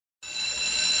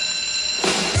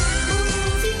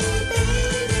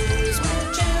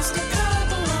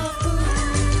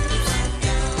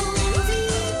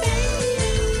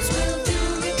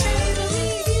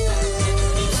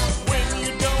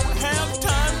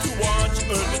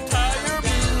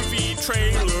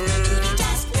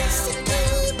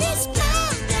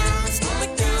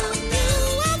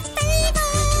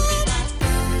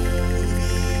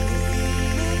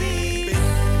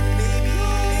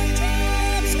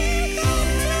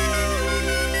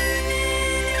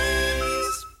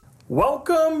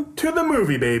Welcome to the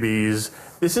Movie Babies.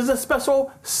 This is a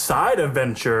special side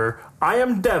adventure. I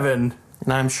am Devin.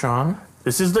 And I'm Sean.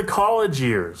 This is the college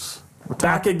years. We're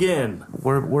back again.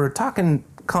 We're talking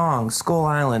Kong, Skull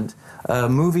Island, a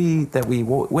movie that we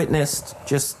witnessed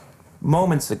just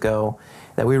moments ago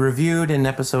that we reviewed in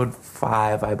episode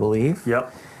 5, I believe.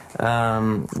 Yep.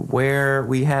 Where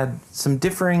we had some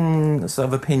differing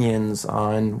of opinions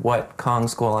on what Kong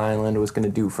Skull Island was going to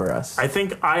do for us. I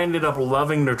think I ended up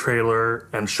loving the trailer,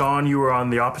 and Sean, you were on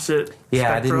the opposite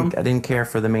spectrum. I didn't care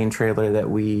for the main trailer that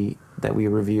we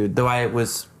reviewed, though I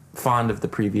was fond of the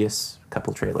previous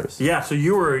couple trailers. Yeah, so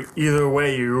you were either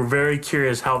way. You were very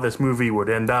curious how this movie would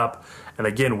end up. And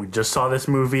again, we just saw this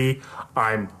movie.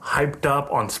 I'm hyped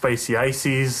up on spicy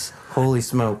ices. Holy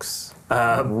smokes.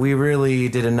 We really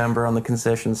did a number on the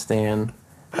concession stand.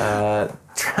 Got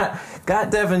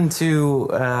Devin to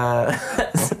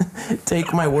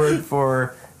take my word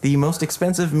for the most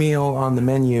expensive meal on the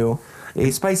menu,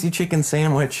 a spicy chicken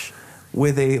sandwich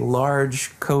with a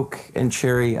large Coke and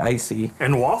cherry icy.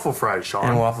 And waffle fries, Sean.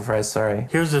 And waffle fries, sorry.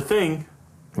 Here's the thing.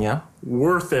 Yeah?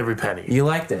 Worth every penny. You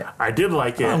liked it? I did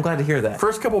like it. Oh, I'm glad to hear that.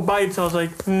 First couple bites, I was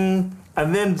like, And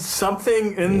then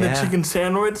something in the chicken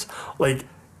sandwich,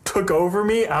 took over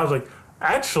me. I was like,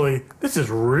 actually, this is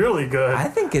really good. I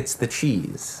think it's the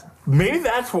cheese. Maybe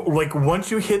that's what,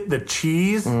 once you hit the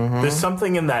cheese, there's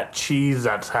something in that cheese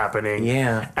that's happening.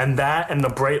 Yeah. And that and the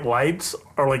bright lights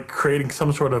are creating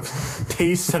some sort of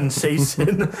taste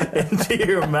sensation into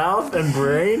your mouth and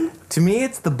brain. To me,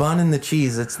 it's the bun and the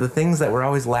cheese. It's the things that were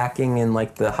always lacking in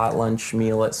the hot lunch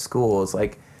meal at school. It's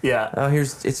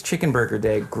it's chicken burger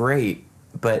day. Great.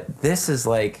 But this is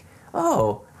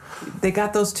they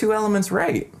got those two elements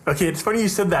right. Okay, it's funny you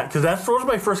said that because that was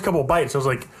my first couple bites. I was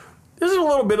like, this is a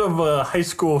little bit of a high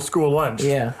school lunch.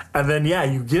 Yeah. And then,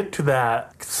 you get to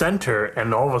that center,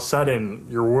 and all of a sudden,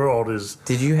 your world is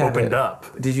opened up.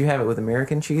 Did you have it with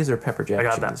American cheese or pepper jack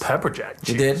cheese? I got that pepper jack cheese.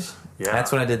 You did? Yeah.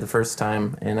 That's what I did the first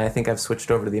time, and I think I've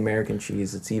switched over to the American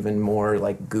cheese. It's even more,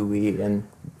 gooey and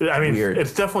weird.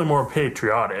 It's definitely more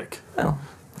patriotic. Well,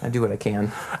 I do what I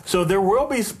can. So there will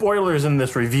be spoilers in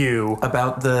this review.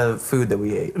 About the food that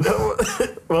we ate.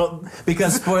 Well,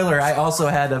 because, spoiler, I also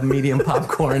had a medium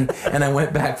popcorn, and I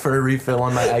went back for a refill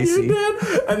on my icy. You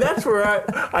did? And that's where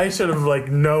I should have,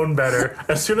 known better.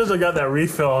 As soon as I got that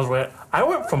refill, I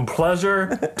went from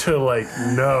pleasure to,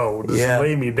 no, just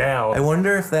lay me down. I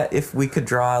wonder if we could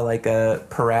draw, a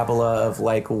parabola of,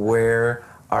 where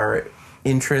our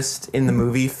interest in the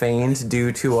movie feigned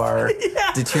due to our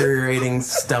deteriorating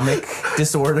stomach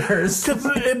disorders. Because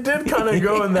it did kind of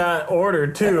go in that order,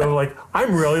 too, of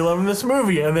I'm really loving this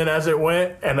movie. And then as it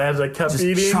went, and as I kept just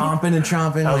eating... chomping and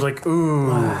chomping. I was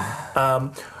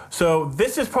ooh. So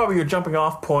this is probably your jumping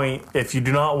off point if you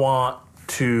do not want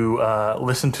to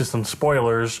listen to some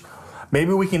spoilers.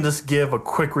 Maybe we can just give a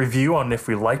quick review on if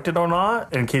we liked it or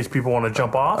not, in case people want to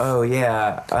jump off. Oh,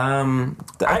 yeah.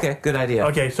 Okay, good idea.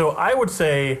 Okay, so I would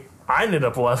say I ended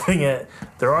up loving it.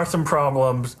 There are some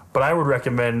problems, but I would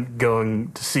recommend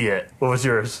going to see it. What was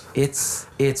yours?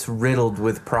 It's riddled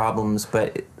with problems,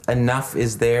 but enough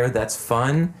is there that's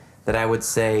fun that I would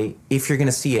say, if you're going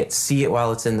to see it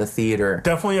while it's in the theater.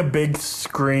 Definitely a big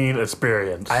screen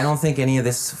experience. I don't think any of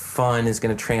this fun is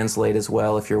going to translate as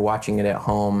well if you're watching it at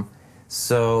home.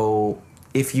 So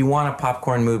if you want a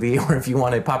popcorn movie, or if you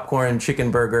want a popcorn chicken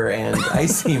burger and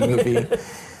icy movie,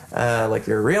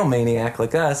 you're a real maniac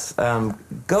like us,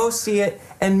 go see it,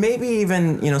 and maybe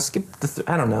even skip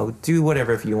I don't know, do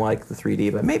whatever if you like the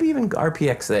 3D, but maybe even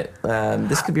RPX it.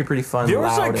 This could be pretty fun. There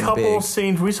was loud a couple and big.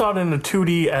 scenes we saw it in the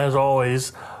 2D as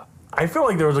always. I feel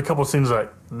like there was a couple scenes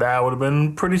that would have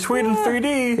been pretty sweet in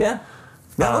 3D. Yeah.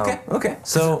 Okay.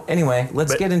 So anyway,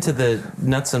 let's get into the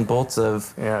nuts and bolts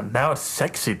of... Yeah, now it's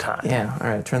sexy time. Yeah, all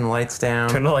right, turn the lights down.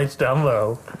 Turn the lights down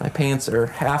low. My pants are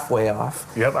halfway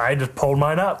off. Yep, I just pulled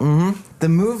mine up. Mm-hmm. The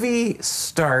movie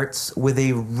starts with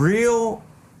a real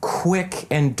quick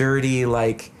and dirty, all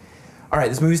right,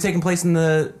 this movie's taking place in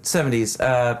the 70s.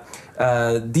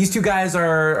 These two guys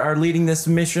are leading this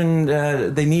mission.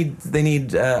 They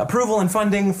need approval and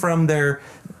funding from their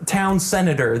town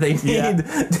senator. They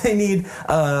need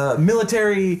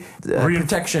military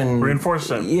protection,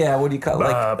 reinforcement. Yeah, what do you call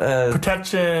it?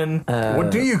 Protection.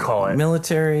 What do you call it?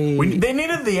 Military. They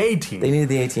needed the A-team. They needed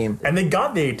the A-team, and they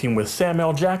got the A-team with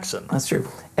Samuel Jackson. That's true.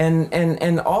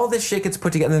 And all this shit gets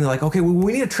put together, and they're like, okay, well,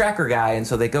 we need a tracker guy, and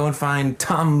so they go and find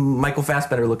Michael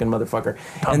Fassbender looking motherfucker,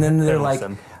 and then they're like,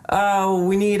 Oh,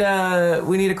 we need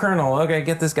a colonel. Okay,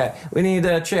 get this guy. We need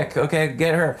a chick. Okay,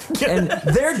 get her. And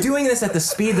they're doing this at the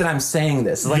speed that I'm saying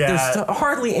this. Like, there's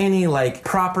hardly any like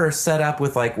proper setup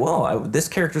with like, well, this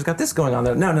character's got this going on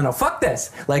there. No, fuck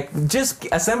this. Like, just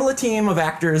assemble a team of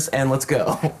actors and let's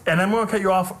go. And I'm going to cut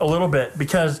you off a little bit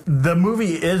because the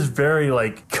movie is very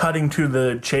like cutting to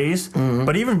the chase. Mm-hmm.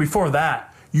 But even before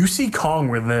that, you see Kong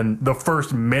within the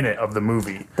first minute of the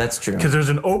movie. That's true. Because there's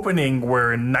an opening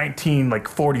where in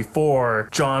 1944,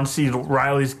 John C.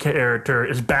 Reilly's character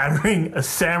is battering a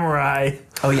samurai.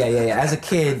 Oh yeah. As a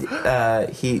kid,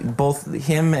 both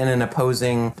him and an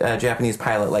opposing Japanese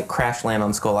pilot like crash land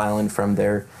on Skull Island from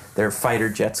their fighter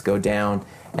jets go down,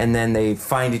 and then they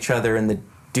find each other in the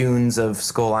dunes of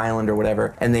Skull Island or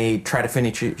whatever, and they try to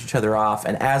finish each other off.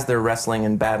 And as they're wrestling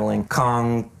and battling,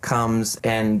 Kong comes,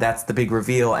 and that's the big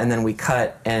reveal. And then we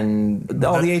cut, and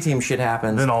all the A-Team shit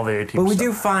happens. Then all the A-Team But we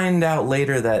do find out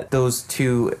later that those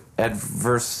two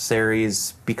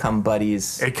adversaries become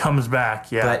buddies. It comes back,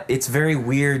 yeah. But it's very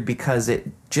weird because it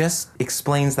just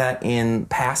explains that in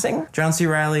passing. John C.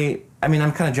 Reilly, I mean,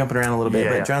 I'm kind of jumping around a little bit,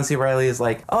 but John C. Reilly is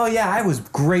like, oh yeah, I was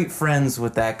great friends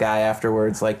with that guy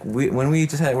afterwards. Like, when we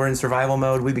just were in survival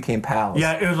mode, we became pals.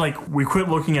 Yeah, it was like we quit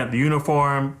looking at the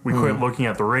uniform, we quit looking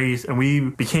at the race, and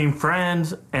we became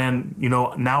friends. And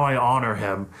now I honor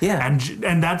him. Yeah,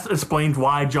 and that explains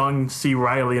why John C.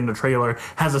 Reilly in the trailer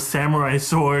has a samurai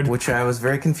sword, which I was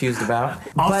very confused about.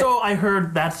 Also, I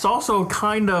heard that's also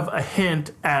kind of a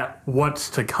hint at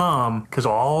what's to come, because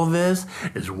all of this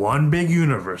is one big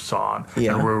universe song.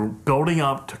 Yeah. And we're building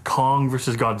up to Kong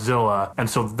versus Godzilla. And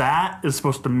so that is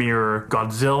supposed to mirror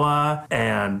Godzilla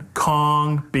and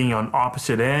Kong being on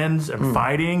opposite ends and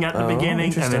fighting at the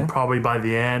beginning. And then probably by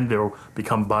the end, they'll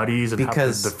become buddies and have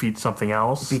to defeat something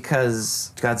else.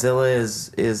 Because Godzilla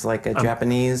is like a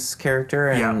Japanese character,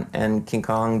 and King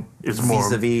Kong is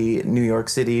vis-a-vis New York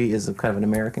City is kind of an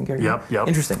American character. Yep.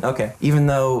 Interesting. Okay. Even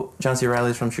though John C.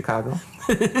 Reilly's from Chicago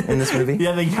in this movie.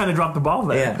 Yeah, they kind of dropped the ball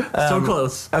there. Yeah. So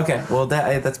close. Okay. Well,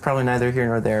 that's probably neither here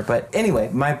nor there. But anyway,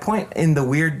 my point in the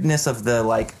weirdness of the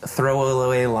like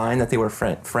throwaway line that they were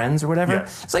friends or whatever. Yeah.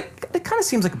 It's like it kind of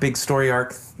seems like a big story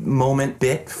arc moment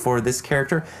bit for this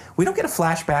character. We don't get a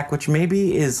flashback, which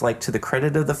maybe is like to the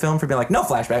credit of the film for being like, no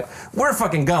flashback. We're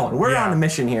fucking going. We're on a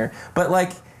mission here. But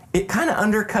like, it kind of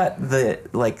undercut the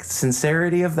like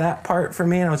sincerity of that part for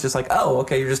me, and I was just like, "Oh,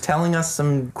 okay, you're just telling us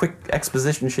some quick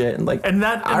exposition shit," and like,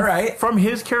 all right. From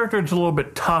his character, it's a little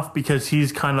bit tough because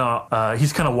he's kind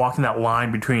of walking that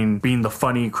line between being the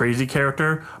funny, crazy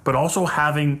character, but also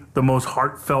having the most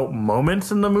heartfelt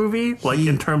moments in the movie, like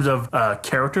in terms of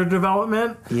character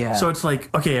development. Yeah. So it's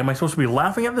like, okay, am I supposed to be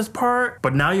laughing at this part?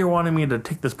 But now you're wanting me to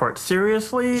take this part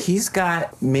seriously. He's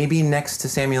got maybe next to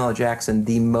Samuel L. Jackson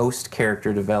the most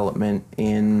character development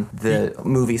in the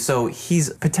movie, so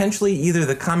he's potentially either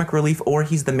the comic relief or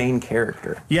he's the main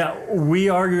character. Yeah, we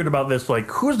argued about this, like,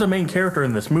 who's the main character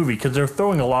in this movie, because they're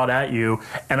throwing a lot at you,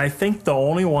 and I think the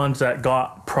only ones that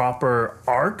got proper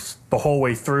arcs the whole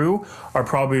way through are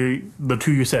probably the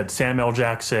two you said, Sam L.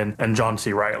 Jackson and John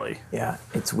C. Reilly. Yeah,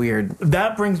 it's weird.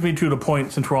 That brings me to the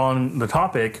point, since we're on the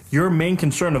topic, your main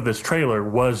concern of this trailer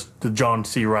was the John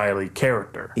C. Reilly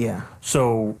character. Yeah.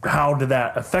 So how did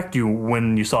that affect you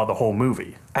when you saw the whole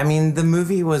movie? I mean, the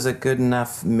movie was a good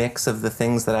enough mix of the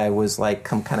things that I was like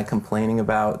kind of complaining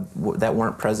about that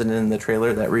weren't present in the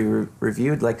trailer that we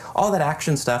reviewed. Like all that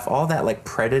action stuff, all that like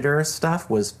Predator stuff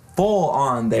was full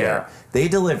on there. Yeah. They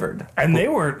delivered. And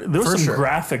there was some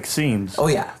graphic scenes. Oh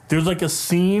yeah. There's like a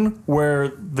scene where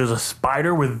there's a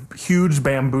spider with huge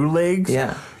bamboo legs.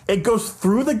 Yeah. It goes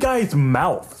through the guy's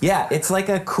mouth. Yeah, it's like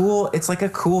a cool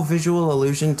visual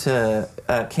allusion to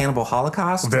Cannibal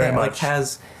Holocaust. Very much. Like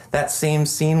has that same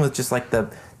scene with just like the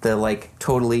like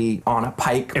totally on a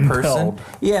pike Impelled.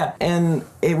 person. Yeah, and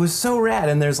it was so rad,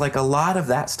 and there's like a lot of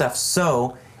that stuff.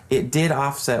 So it did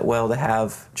offset well to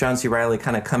have John C. Reilly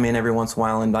kind of come in every once in a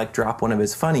while and like drop one of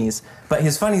his funnies. But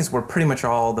his funnies were pretty much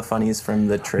all the funnies from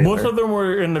the trailer. Most of them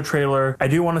were in the trailer. I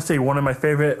do want to say one of my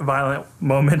favorite violent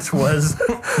moments was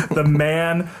the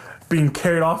man being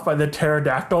carried off by the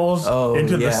pterodactyls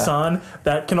into the sun.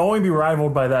 That can only be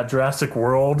rivaled by that Jurassic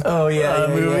World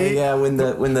movie. Yeah. When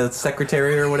the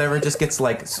secretary or whatever just gets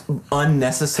like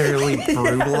unnecessarily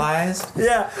brutalized.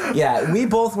 Yeah. We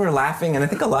both were laughing, and I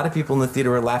think a lot of people in the theater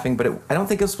were laughing, but I don't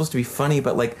think it was supposed to be funny.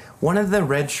 But like one of the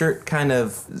red shirt kind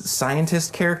of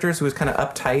scientist characters who was kind of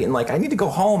uptight and like, I need to go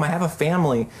home. I have a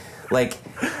family. Like,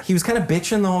 he was kind of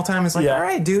bitching the whole time. It's like, Yeah. all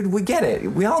right, dude, we get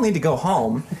it. We all need to go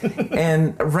home.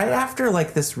 And right after,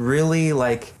 like, this really,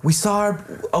 like, we saw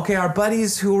our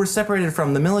buddies who were separated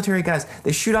from the military guys,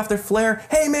 they shoot off their flare.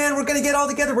 Hey, man, we're going to get all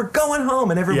together. We're going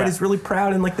home. And everybody's Yeah. really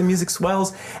proud, and, like, the music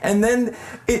swells. And then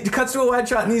it cuts to a wide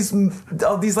shot, and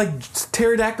these like,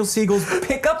 pterodactyl seagulls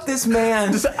pick up this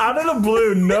man. Just out of the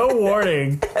blue, no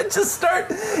warning. And just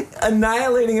start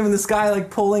annihilating him in the sky, like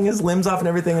pulling his limbs off and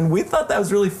everything. And we thought that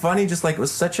was really funny. Just like it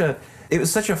was such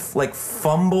a like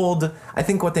fumbled. I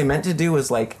think what they meant to do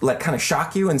was like kind of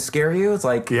shock you and scare you. It's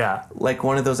like like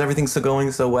one of those everything's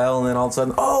going so well, and then all of a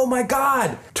sudden, oh my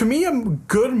god! To me, a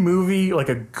good movie like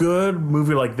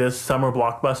this, summer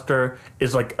blockbuster,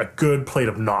 is like a good plate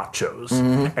of nachos.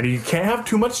 And you can't have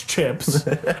too much chips,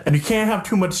 and you can't have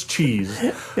too much cheese.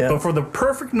 Yeah. But for the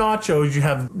perfect nachos, you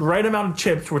have the right amount of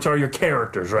chips, which are your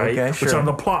characters, right? Okay, Which sure. are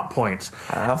the plot points.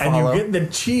 I'll and follow. you get the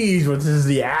cheese, which is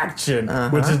the action,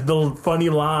 which is the funny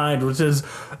lines, which is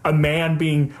a man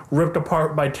being ripped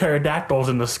apart by pterodactyls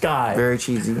in the sky. Very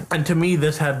cheesy. And to me,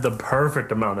 this had the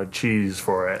perfect amount of cheese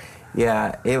for it.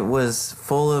 Yeah, it was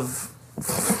full of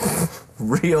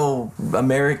real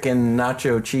American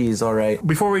nacho cheese. All right.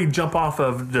 Before we jump off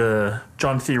of the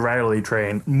John C. Reilly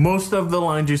train, most of the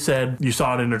lines you said, you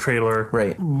saw it in the trailer.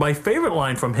 Right. My favorite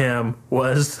line from him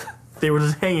was they were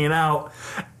just hanging out,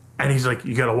 and he's like,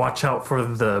 "You got to watch out for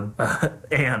the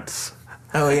ants."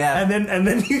 Oh yeah. And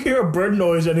then you hear a bird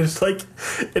noise, and it's like,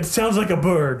 it sounds like a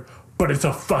bird, but it's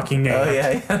a fucking ant. Oh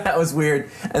yeah, that was weird.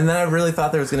 And then I really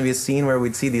thought there was going to be a scene where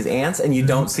we'd see these ants, and you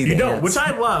don't see the You don't, ants. which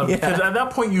I love, Yeah. because at that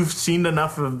point you've seen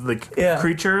enough of the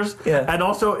creatures, and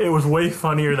also it was way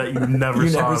funnier that you never You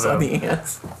saw never them. saw the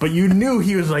ants. But you knew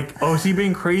he was like, oh, is he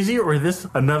being crazy, or is this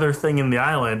another thing in the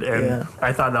island? And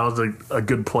I thought that was a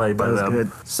good play by them.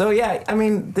 Good. So yeah, I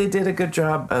mean, they did a good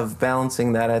job of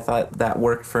balancing that. I thought that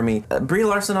worked for me. Brie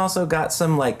Larson also got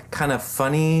some like kind of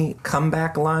funny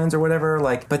comeback lines or whatever.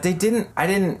 Like, but I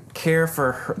didn't care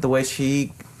for her, the way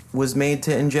she was made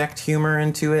to inject humor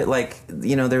into it. Like,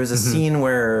 you know, there was a scene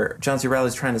where John C.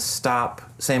 Reilly's trying to stop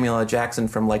Samuel L. Jackson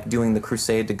from like doing the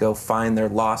crusade to go find their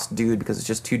lost dude because it's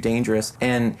just too dangerous,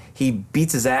 and he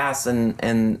beats his ass, and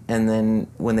then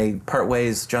when they part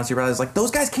ways, John C. Reilly's like,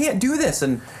 those guys can't do this,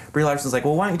 and Brie Larson's like,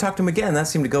 well, why don't you talk to him again? That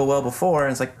seemed to go well before.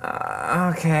 And it's like,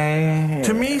 okay.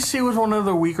 To me, she was one of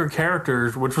the weaker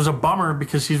characters, which was a bummer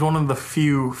because she's one of the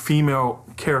few female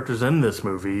characters in this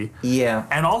movie. Yeah.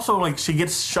 And also, like, she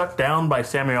gets shut down by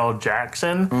Samuel L.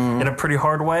 Jackson in a pretty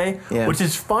hard way, which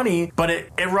is funny, but it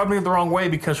rubbed me the wrong way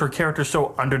because her character's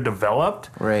so underdeveloped.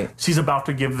 Right. She's about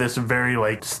to give this very,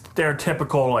 like,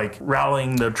 stereotypical, like,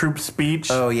 rallying the troops speach.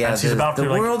 Oh, yeah. And she's about to, the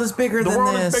like, world is bigger than this. The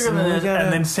world is bigger than and this.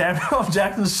 And then Samuel L.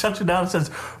 Jackson shuts her down and says,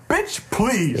 bitch,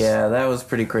 please. Yeah, that was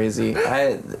pretty crazy.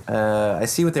 I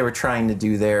see what they were trying to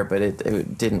do there, but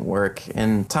it didn't work.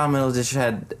 And Tom Middleditch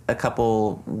had a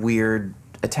couple weird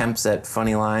attempts at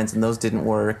funny lines, and those didn't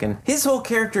work. And his whole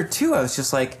character, too, I was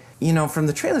just like, you know, from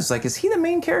the trailers, like, is he the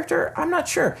main character? I'm not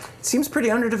sure. It seems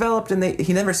pretty underdeveloped, and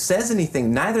he never says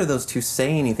anything. Neither of those two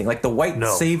say anything. Like, the white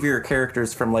savior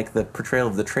characters from, like, the portrayal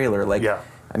of the trailer, like... Yeah.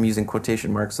 I'm using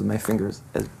quotation marks with my fingers.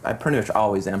 I pretty much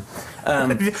always am.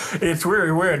 It's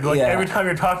weird. Like, every time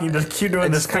you're talking, you just keep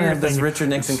doing this kind of thing. this Richard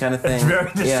Nixon kind of thing. It's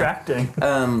very distracting.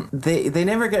 Yeah. They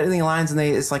never get any lines, and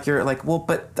it's like you're like, well,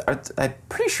 but I'm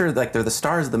pretty sure like they're the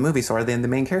stars of the movie, so are they the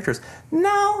main characters?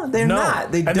 No, they're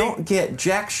not. They don't get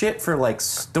jack shit for like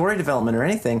story development or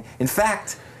anything. In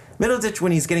fact, Middleditch,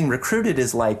 when he's getting recruited,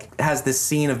 is like has this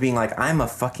scene of being like, I'm a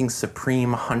fucking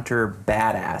supreme hunter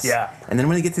badass. Yeah. And then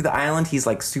when he gets to the island, he's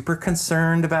like super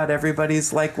concerned about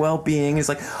everybody's like well-being. He's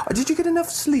like, oh, did you get enough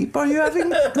sleep? Are you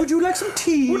having? Would you like some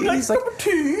tea? Would you like he's some like,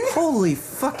 tea? Holy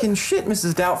fucking shit,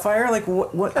 Mrs. Doubtfire! Like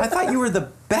what? I thought you were the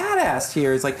badass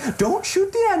here. It's like, don't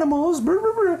shoot the animals. Brr,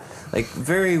 brr, brr. Like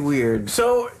very weird.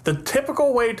 So the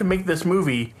typical way to make this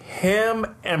movie, him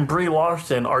and Brie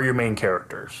Larson are your main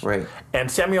characters, Right.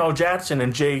 And Samuel L. Jackson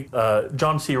and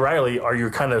John C. Reilly are your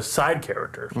kind of side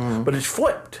characters. But it's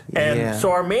flipped, and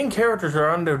so our main characters are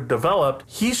underdeveloped.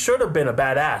 He should have been a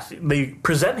badass. They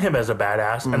present him as a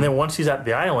badass, and then once he's at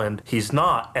the island, he's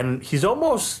not, and he's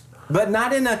almost. But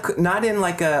not in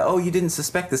like a, oh, you didn't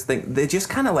suspect this thing. They just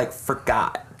kind of like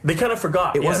forgot. They kind of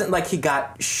forgot. It wasn't like he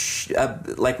got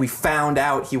like we found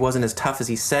out he wasn't as tough as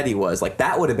he said he was. Like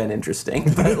that would have been interesting,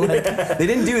 but like they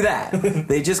didn't do that.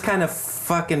 They just kind of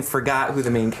fucking forgot who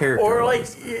the main character or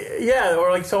was.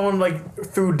 or like someone like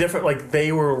through different, like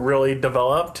they were really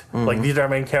developed. Like these are our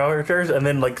main characters, and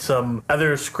then like some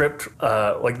other script,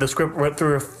 like the script went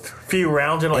through a few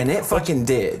rounds and like, and it fucking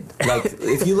did. Like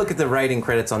if you look at the writing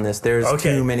credits on this, there's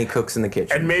too many cooks in the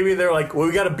kitchen. And maybe they're like, well,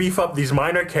 we got to beef up these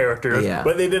minor characters,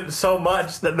 but they did it so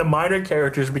much that the minor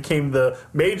characters became the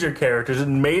major characters,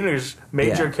 and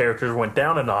major characters went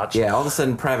down a notch. Yeah, all of a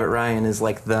sudden Private Ryan is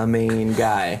like the main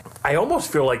guy. I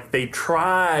almost feel like they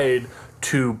tried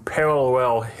to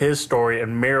parallel his story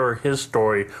and mirror his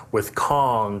story with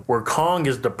Kong, where Kong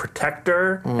is the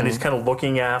protector and he's kind of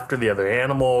looking after the other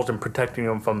animals and protecting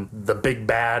them from the big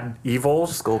bad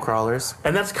evils. Skull crawlers.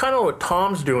 And that's kind of what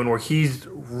Tom's doing, where he's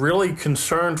really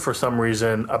concerned for some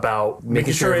reason about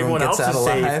making sure everyone else is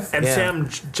safe. And Sam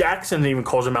Jackson even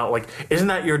calls him out, like, isn't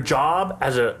that your job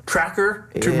as a tracker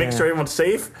to make sure everyone's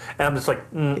safe? And I'm just like,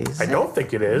 I don't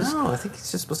think it is. No, I think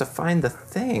he's just supposed to find the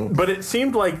thing. But it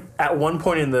seemed like at one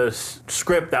point in the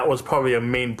script, that was probably a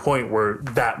main point where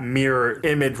that mirror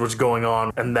image was going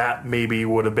on, and that maybe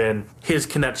would have been his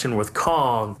connection with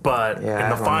Kong. But in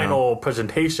the final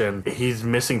presentation, he's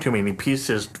missing too many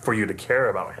pieces for you to care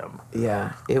about him.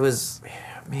 Yeah, it was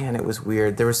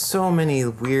weird. There were so many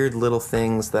weird little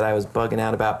things that I was bugging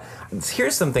out about.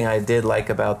 Here's something I did like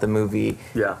about the movie.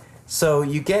 Yeah. So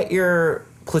you get your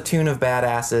platoon of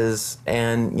badasses,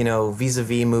 and you know,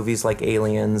 vis-a-vis movies like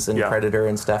Aliens and Predator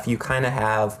and stuff, you kind of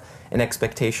have an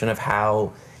expectation of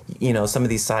how, you know, some of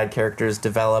these side characters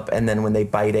develop, and then when they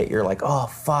bite it, you're like, oh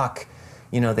fuck,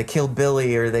 you know, they killed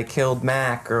Billy or they killed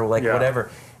Mac or like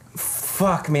whatever.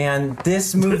 Fuck, man,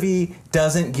 this movie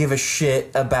doesn't give a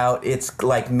shit about its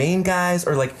like main guys,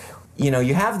 or like, you know,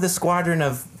 you have the squadron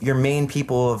of your main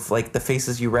people of like the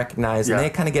faces you recognize, and they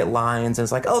kind of get lines, and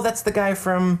it's like, oh, that's the guy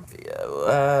from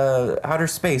Outer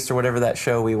Space or whatever that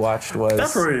show we watched was.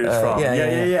 That's where it is from.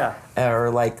 Yeah. Or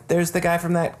like, there's the guy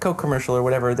from that Coke commercial or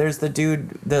whatever. There's the dude,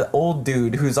 the old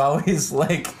dude who's always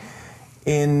like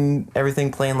in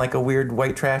everything playing like a weird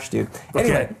white trash dude.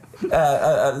 Anyway.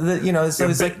 You know, so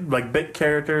it's like bit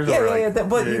characters.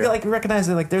 But you like recognize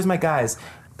it, like, there's my guys.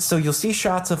 So you'll see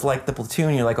shots of like the platoon,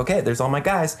 and you're like, okay, there's all my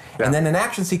guys. And then an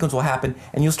action sequence will happen,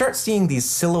 and you'll start seeing these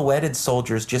silhouetted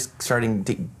soldiers just starting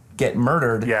to get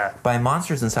murdered by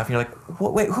monsters and stuff. And you're like,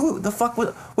 wait, who the fuck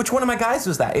was, which one of my guys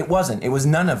was that? It wasn't. It was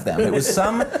none of them. It was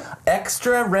some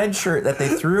extra red shirt that they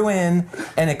threw in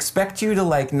and expect you to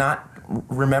like not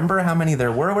remember how many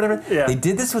there were or whatever. They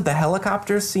did this with the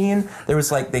helicopter scene. There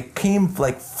was like, they came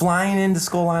like flying into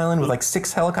Skull Island with like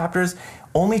 6 helicopters.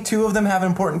 Only 2 of them have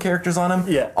important characters on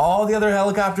them. All the other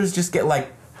helicopters just get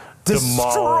like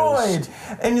destroyed.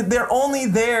 And they're only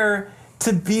there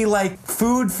to be like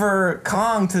food for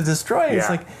Kong to destroy. It's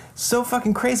like so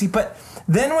fucking crazy. But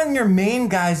then when your main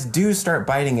guys do start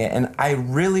biting it, and I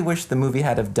really wish the movie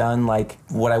had have done like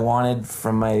what I wanted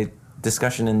from my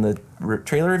discussion in the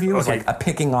trailer review, was like a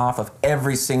picking off of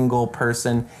every single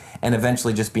person, and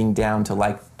eventually just being down to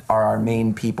like, are our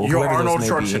main people, Your whoever Arnold those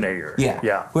may Schwarzenegger. be.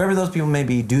 Whoever those people may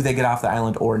be, do they get off the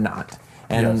island or not?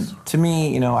 And to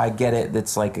me, you know, I get it.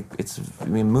 It's like, it's a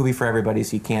movie for everybody,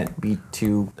 so you can't be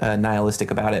too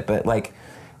nihilistic about it. But like,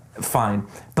 fine.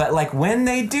 But like, when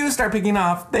they do start picking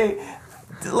off, they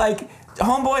like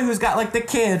homeboy who's got like the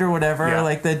kid or whatever,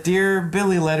 like the Dear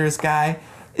Billy Letters guy,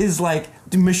 is like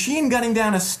machine gunning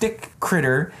down a stick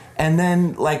critter, and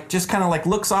then like just kind of like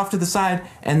looks off to the side,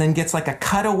 and then gets like a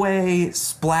cutaway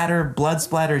blood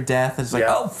splatter death. It's like,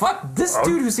 oh fuck, this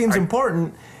dude who seems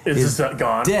important is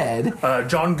gone, dead.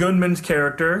 John Goodman's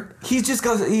character, he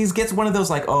gets one of those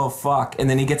like, oh fuck, and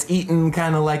then he gets eaten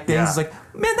kind of like things. It's like,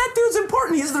 man, that dude's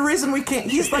important. He's the reason we can't.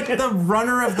 He's like the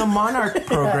runner of the Monarch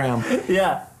program.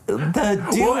 The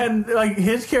dude, well, and like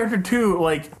his character too,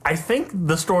 like I think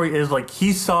the story is like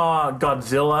he saw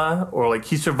Godzilla, or like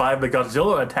he survived the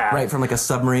Godzilla attack, right, from like a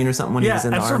submarine or something when he was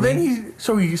in the army. Then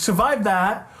he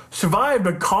survived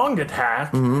a Kong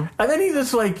attack, and then he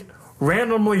just like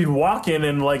randomly walking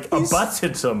and like a bus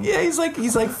hits him. Yeah, he's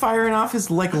like firing off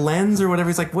his like lens or whatever.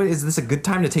 He's like, what, is this a good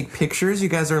time to take pictures? You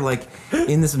guys are like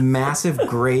in this massive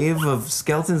grave of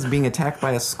skeletons being attacked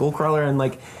by a skull crawler, and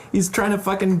like he's trying to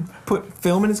fucking put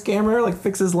film in his camera, like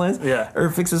fix his lens, or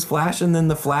fix his flash, and then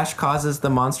the flash causes the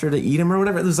monster to eat him or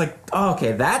whatever. It was like, oh,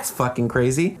 okay, that's fucking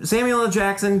crazy. Samuel L.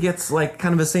 Jackson gets like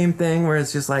kind of the same thing, where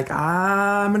it's just like,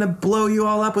 I'm gonna blow you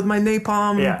all up with my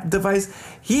napalm device.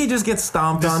 he just gets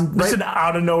stomped on. Just an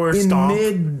out of nowhere stomp.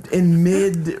 In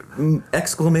mid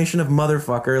exclamation of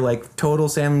motherfucker, like total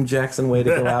Sam Jackson way to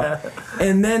go out.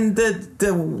 And then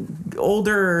the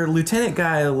older lieutenant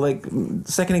guy, like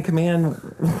second in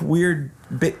command, weird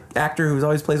bit actor who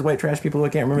always plays white trash people who I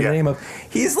can't remember the name of.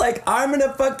 He's like, I'm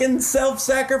gonna fucking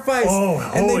self-sacrifice.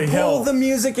 And they pull the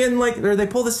music in, like, or they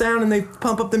pull the sound and they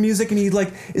pump up the music, and he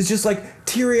like is just like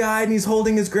teary-eyed, and he's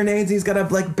holding his grenades, and he's got a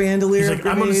like bandolier. He's like,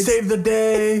 I'm gonna save the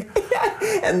day.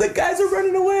 And the guys are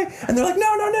running away, and they're like,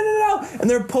 no, and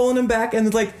they're pulling him back,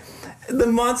 and like the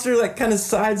monster like kind of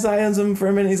side-eyes him for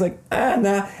a minute. He's like,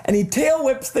 nah, and he tail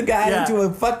whips the guy into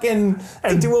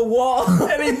a wall,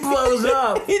 and he blows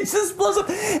up. He just blows up,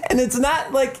 and it's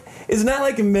not like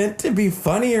meant to be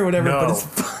funny or whatever, but it's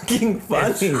fucking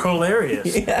funny. It's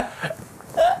hilarious. Yeah.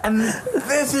 And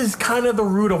this is kind of the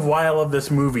root of why I love this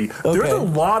movie. Okay. There's a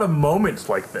lot of moments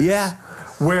like this. Yeah.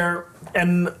 Where,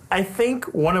 and I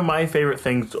think one of my favorite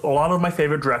things, a lot of my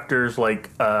favorite directors, like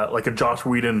a Joss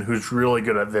Whedon, who's really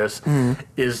good at this,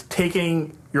 is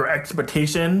taking your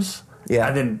expectations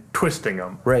and then twisting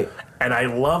them. Right. And I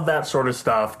love that sort of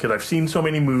stuff because I've seen so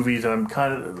many movies, and I'm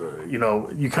kind of,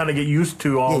 you kind of get used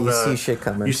to all you see shit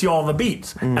coming. You see all the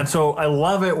beats. And so I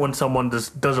love it when someone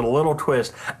just does a little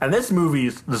twist. And this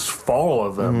movie's this full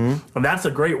of them. And that's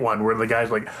a great one where the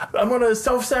guy's like, I'm going to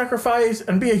self-sacrifice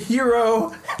and be a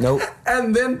hero. Nope.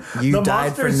 And then you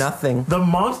died for nothing. The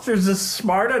monster's just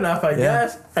smart enough, I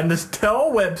guess, and just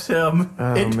tail whips him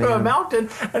into a mountain,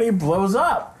 and he blows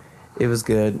up. It was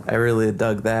good. I really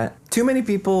dug that. Too many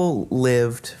people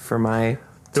lived for my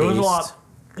taste. There was a lot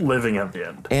living at the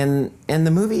end. And the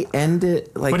movie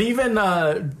ended like... But even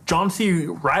John C.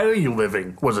 Reilly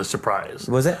living was a surprise.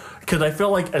 Was it? Because I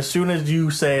feel like as soon as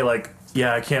you say, like,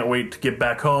 yeah, I can't wait to get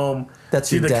back home, that's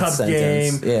see your the death Cubs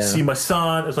sentence. game, see my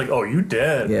son, it's like, oh, you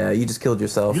dead. Yeah, you just killed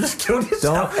yourself. You just killed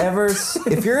yourself. Don't ever...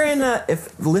 if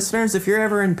you're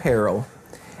ever in peril,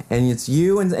 and it's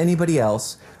you and anybody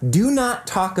else... Do not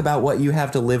talk about what you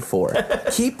have to live for.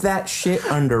 Keep that shit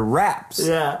under wraps.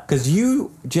 Yeah. Because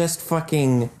you just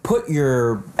fucking put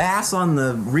your ass on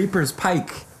the Reaper's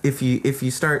pike if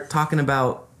you start talking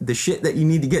about the shit that you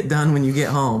need to get done when you get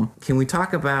home. Can we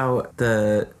talk about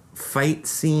the fight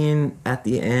scene at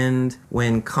the end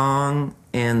when Kong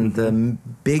and the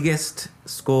biggest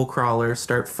Skullcrawler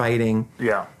start fighting?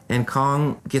 Yeah. And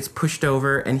Kong gets pushed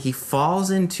over and he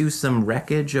falls into some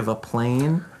wreckage of a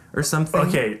plane or something.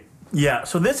 Okay, yeah.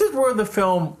 So this is where the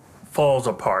film falls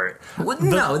apart.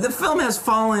 The film has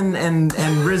fallen and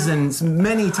risen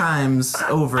many times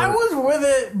over. I was with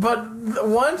it, but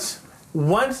once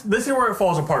this is where it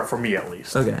falls apart for me, at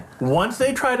least. Okay. Once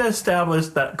they try to establish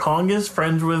that Kong is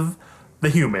friends with the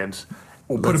humans,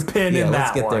 we'll put a pin in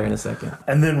that. Let's get there in a second.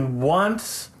 And then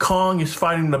once Kong is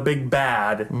fighting the big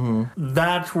bad,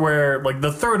 that's where, like,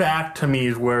 the third act to me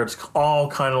is where it's all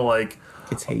kind of like,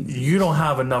 it's hazy. You don't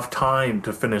have enough time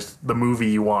to finish the movie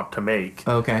you want to make.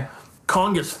 Okay.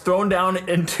 Kong gets thrown down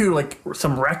into like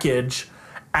some wreckage,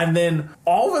 and then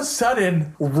all of a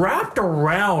sudden wrapped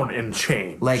around in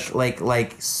chains. Like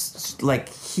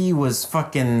he was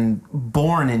fucking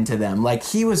born into them. Like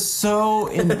he was so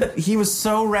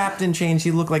wrapped in chains.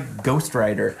 He looked like Ghost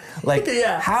Rider. Like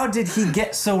how did he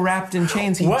get so wrapped in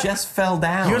chains? He just fell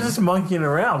down. He was just monkeying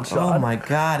around, Sean. Oh my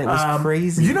god, it was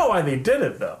crazy. You know why they did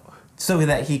it though? So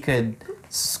that he could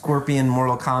Scorpion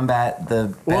Mortal Kombat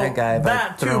the bad guy.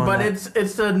 That too, but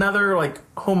it's another like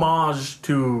homage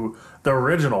to the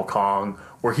original Kong,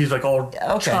 where he's like all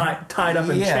tied up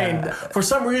and chained. For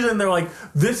some reason, they're like,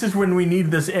 this is when we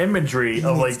need this imagery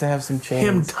of like to have some chains.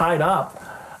 Him tied up.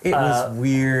 It was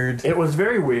weird. It was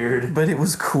very weird, but it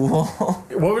was cool.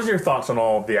 What was your thoughts on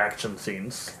all of the action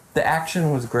scenes? The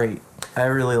action was great. I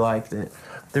really liked it.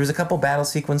 There was a couple battle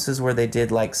sequences where they did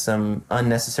like some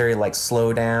unnecessary like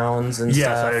slowdowns and stuff.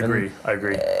 Yes, I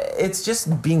agree. It's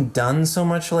just being done so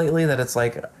much lately that it's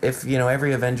like if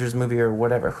every Avengers movie or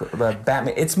whatever, the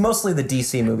Batman. It's mostly the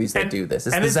DC movies that do this.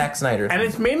 It's the Zack Snyder. And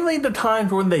it's mainly the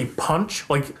times when they punch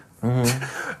like.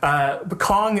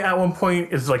 Kong at one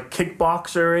point is like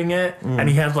kickboxering it, and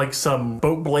he has like some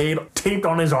boat blade taped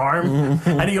on his arm,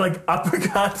 and he like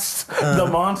uppercuts the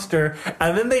monster,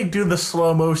 and then they do the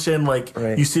slow motion, like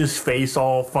you see his face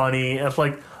all funny, and it's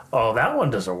like, oh, that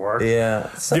one doesn't work.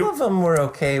 Yeah, some of them were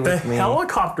okay with me. The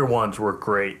helicopter ones were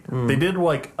great. They did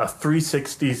like a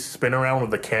 360 spin around with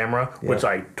the camera, which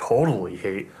I totally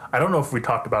hate. I don't know if we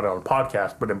talked about it on the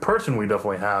podcast, but in person we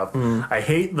definitely have. I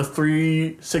hate the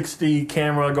 360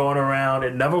 camera going around.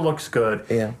 It never looks good.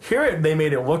 Yeah. Here they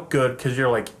made it look good because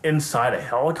you're like inside a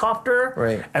helicopter,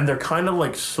 right? And they're kind of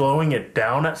like slowing it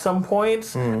down at some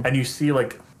points, and you see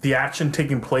like the action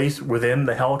taking place within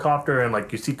the helicopter, and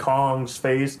like you see Kong's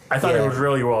face. I thought Yeah. it was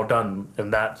really well done,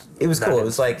 and that It was that cool.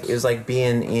 instance. It was like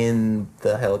being in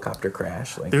the helicopter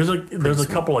crash. Like There's a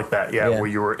couple like that, Yeah. where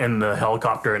you were in the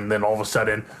helicopter, and then all of a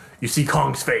sudden you see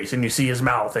Kong's face, and you see his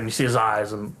mouth, and you see his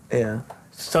eyes, and yeah.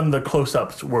 some of the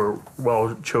close-ups were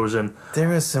well chosen. There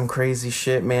was some crazy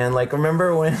shit, man. Like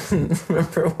remember when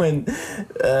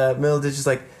Middleditch is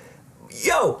like,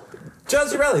 "Yo, John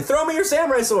Ciarelli, throw me your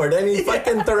samurai sword," and he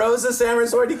fucking throws the samurai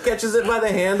sword. He catches it by the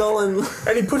handle and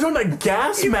And he puts on a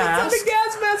gas he puts on mask. a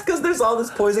gas mask because there's all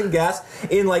this poison gas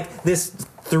in like this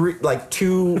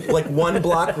one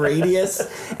block radius,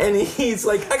 and he's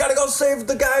like, "I gotta go save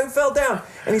the guy who fell down,"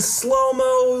 and he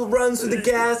slow-mo runs through the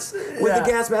gas with the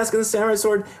gas mask and the samurai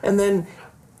sword, and then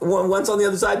once on the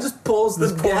other side just pulls the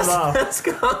Just pull it gas off.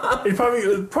 mask off. You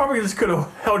probably just could have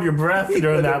held your breath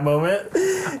during that moment.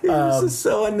 It was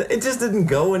just it just didn't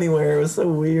go anywhere. It was so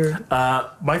weird.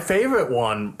 My favorite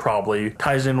one probably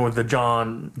ties in with the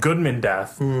John Goodman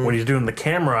death. When he's doing the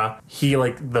camera,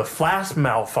 the flash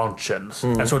malfunctions,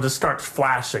 and so it just starts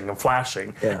flashing and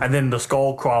flashing, Yeah. and then the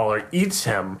skull crawler eats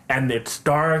him, and it's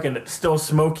dark and it's still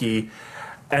smoky.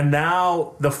 And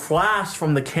now the flash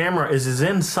from the camera is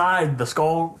inside the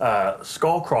skull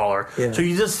crawler. Yeah. So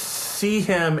you just see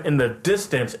him in the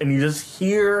distance, and you just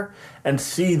hear and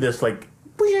see this like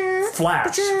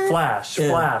flash,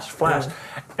 Yeah.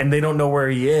 and they don't know where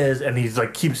he is, and he's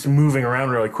like keeps moving around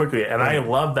really quickly. And I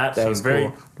love that scene. was Very,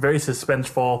 cool. very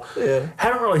suspenseful. Yeah.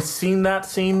 Haven't really seen that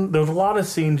scene. There's a lot of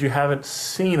scenes you haven't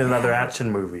seen in other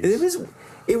action movies.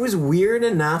 It was weird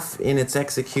enough in its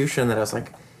execution that I was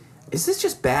like, is this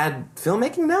just bad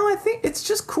filmmaking? No, I think it's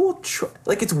just cool.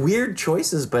 It's weird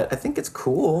choices, but I think it's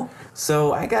cool.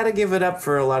 So I gotta give it up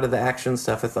for a lot of the action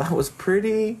stuff. I thought was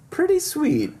pretty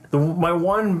sweet. My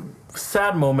one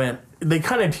sad moment, they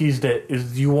kind of teased it,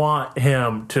 is you want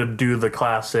him to do the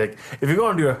classic. If you're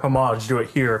going to do a homage, do it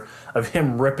here, of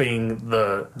him ripping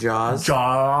the Jaws?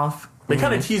 jaw off. They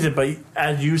kind of tease it, but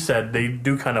as you said, they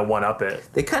do kind of one-up it.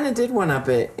 They kind of did one up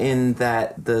it in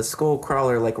that the skull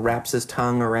crawler wraps his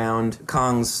tongue around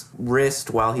Kong's wrist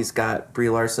while he's got Brie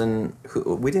Larson.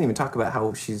 Who we didn't even talk about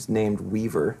how she's named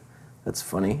Weaver. That's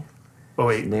funny. Oh,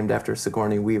 wait. Named after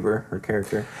Sigourney Weaver, her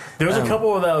character. There was a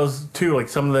couple of those, too, like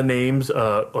some of the names,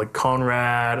 like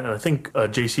Conrad, and I think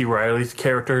J.C. Riley's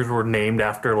characters were named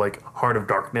after, like, Heart of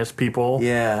Darkness people.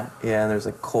 Yeah, and there's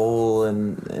Cole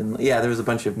and there was a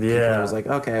bunch of people. Yeah. I was like,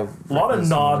 okay. A lot of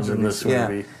nods in this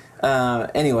movie.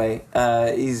 Anyway,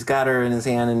 he's got her in his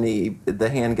hand, and the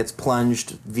hand gets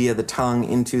plunged via the tongue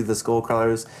into the skull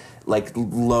crawler's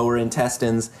lower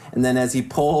intestines, and then as he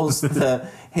pulls the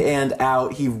hand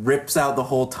out, he rips out the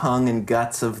whole tongue and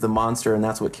guts of the monster, and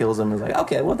that's what kills him. It's like,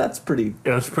 okay, well, that's pretty.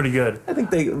 Yeah, it's pretty good. I think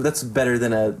that's better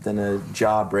than a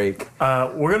jaw break.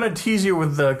 We're going to tease you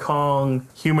with the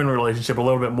Kong-human relationship a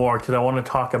little bit more, because I want to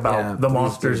talk about the please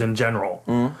monsters do. in general.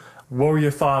 What were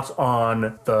your thoughts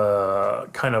on the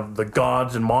kind of the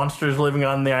gods and monsters living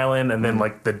on the island, and then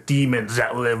the demons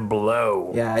that live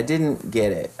below? Yeah, I didn't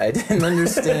get it. I didn't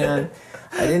understand.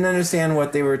 I didn't understand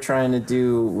what they were trying to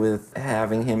do with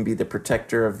having him be the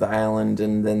protector of the island,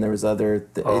 and then there was It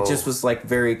just was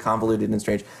very convoluted and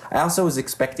strange. I also was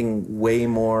expecting way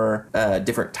more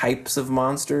different types of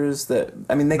monsters. They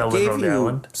live gave on the you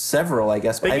island? several, I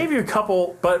guess. They gave you a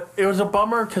couple, but it was a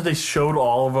bummer because they showed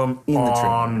all of them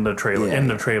on the trailer. Yeah, in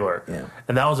the trailer. Yeah.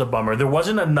 And that was a bummer. There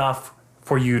wasn't enough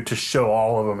for you to show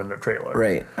all of them in the trailer.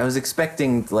 Right. I was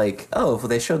expecting if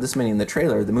they showed this many in the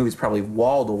trailer, the movie's probably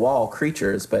wall-to-wall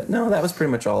creatures, but no, that was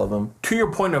pretty much all of them. To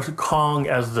your point of Kong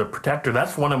as the protector,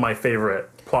 that's one of my favorite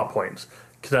plot points,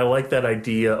 because I like that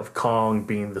idea of Kong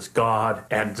being this god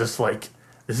and just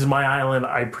this is my island,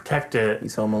 I protect it.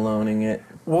 He's home aloneing it.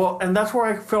 Well, and that's where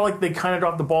I feel like they kind of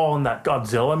dropped the ball in that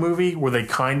Godzilla movie, where they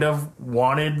kind of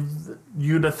wanted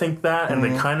you to think that, and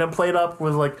they kind of played up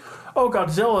with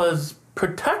Godzilla's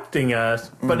protecting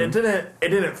us, but it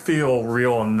didn't feel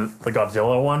real in the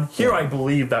Godzilla one. Here, I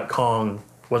believe that Kong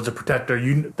was the protector.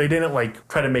 They didn't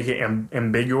try to make it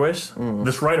ambiguous.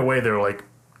 Just right away, they're like,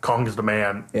 Kong is the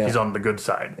man. Yeah. He's on the good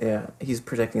side. Yeah, he's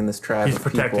protecting this tribe. He's of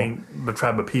protecting people. the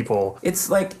tribe of people.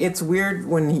 It's it's weird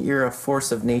when you're a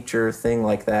force of nature thing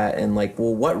like that, and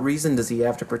what reason does he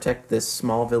have to protect this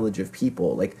small village of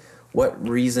people? What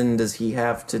reason does he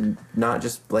have to not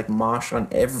just mosh on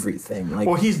everything?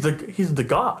 Well, he's the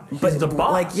god. He's the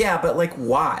boss.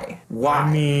 Why? Why?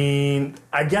 I mean,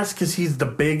 I guess because he's the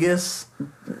biggest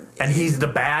and he's the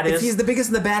baddest. If he's the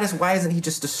biggest and the baddest, why isn't he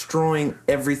just destroying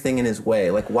everything in his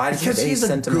way? Why does he have Because any he's a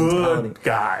sentimentality? good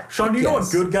guy. Sean, do you know what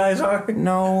good guys are?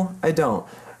 No, I don't.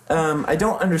 I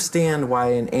don't understand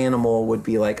why an animal would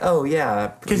be like, oh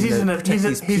yeah, because he's an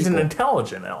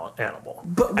intelligent animal.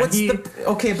 But what's he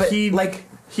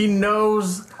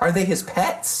knows. Are they his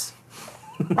pets?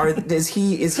 Is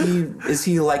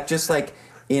he like just like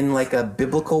in like a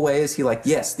biblical way? Is he like,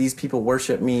 yes, these people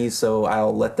worship me, so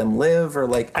I'll let them live, or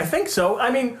like? I think so.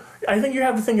 I mean, I think you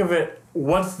have to think of it.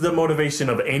 What's the motivation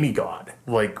of any god?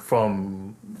 Like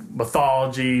from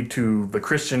mythology to the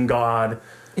Christian God.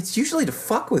 It's usually to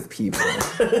fuck with people.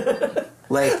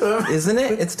 Like, isn't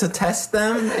it? It's to test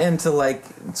them and to, like,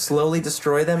 slowly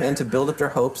destroy them and to build up their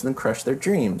hopes and then crush their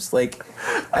dreams. Like,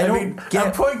 I mean,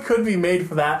 a point could be made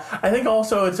for that. I think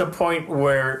also it's a point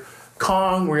where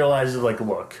Kong realizes, like,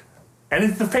 look, and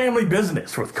it's the family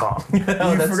business with Kong. You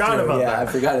forgot about that.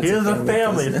 I forgot it's a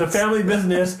family. It's the family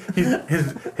business.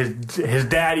 His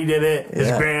daddy did it. His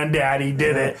granddaddy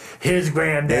did it. His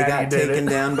granddaddy did it. They got taken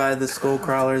down by the skull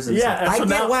crawlers. And stuff. I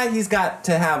get why he's got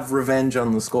to have revenge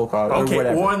on the skull crawlers. Okay, or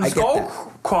whatever. when the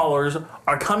skull crawlers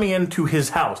are coming into his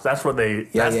house, that's what they.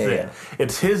 That's it.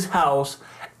 It's his house.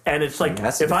 And it's like,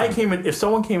 if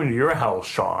someone came into your house,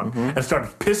 Sean, and started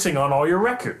pissing on all your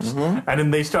records, and then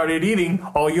they started eating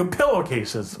all your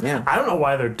pillowcases. Yeah. I don't know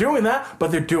why they're doing that, but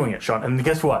they're doing it, Sean. And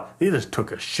guess what? They just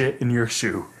took a shit in your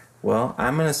shoe. Well,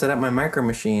 I'm going to set up my micro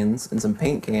machines and some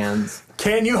paint cans.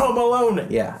 Can you Home Alone it?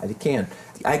 Yeah, I can.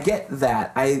 I get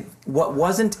that. What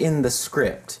wasn't in the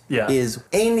script is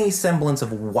any semblance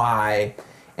of why,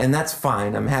 and that's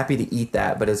fine. I'm happy to eat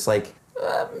that, but it's like,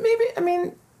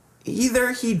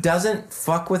 either he doesn't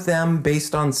fuck with them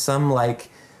based on some,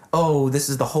 like, oh, this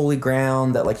is the holy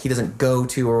ground that, like, he doesn't go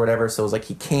to or whatever, so it's like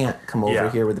he can't come over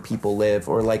here where the people live,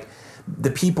 or, like, the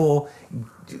people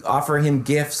offer him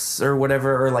gifts or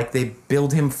whatever, or, like, they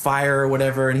build him fire or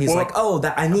whatever, and he's like, oh,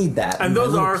 I need that. And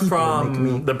those are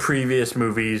from the previous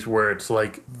movies where it's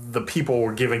like the people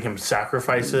were giving him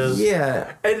sacrifices.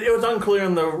 Yeah. And it was unclear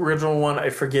in the original one.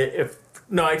 I forget if...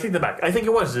 No, I take that back. I think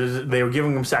it was. They were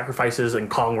giving him sacrifices, and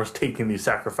Kong was taking these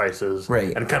sacrifices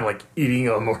and kind of like eating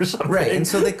them or something. Right, and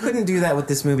so they couldn't do that with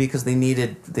this movie because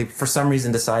they for some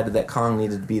reason decided that Kong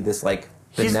needed to be this like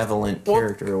benevolent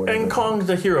character or whatever. And Kong's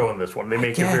the hero in this one. They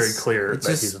make it very clear that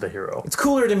he's the hero. It's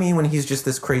cooler to me when he's just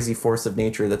this crazy force of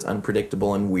nature that's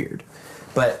unpredictable and weird.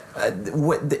 But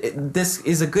this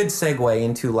is a good segue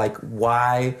into like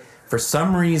why... For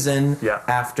some reason,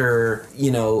 after,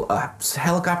 a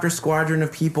helicopter squadron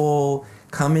of people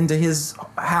come into his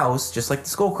house, just like the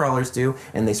Skullcrawlers do,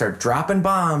 and they start dropping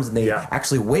bombs, and they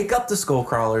actually wake up the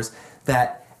Skullcrawlers,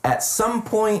 that at some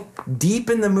point deep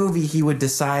in the movie, he would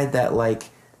decide that, like,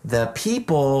 the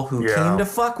people who came to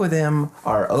fuck with him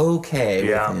are okay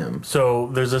with him. So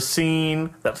there's a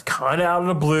scene that's kind of out of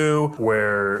the blue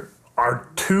where... Our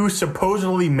two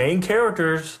supposedly main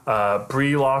characters,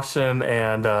 Brie Larson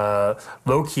and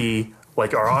Loki,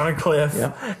 like are on a cliff,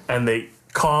 and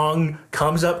Kong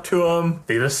comes up to them.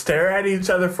 They just stare at each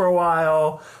other for a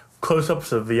while.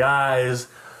 Close-ups of the eyes.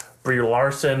 Brie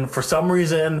Larson, for some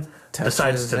reason,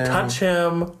 decides to touch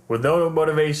him with no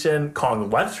motivation.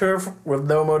 Kong lets her with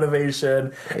no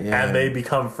motivation, and they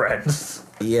become friends.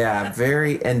 Yeah,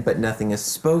 but nothing is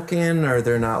spoken, or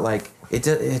they're not like...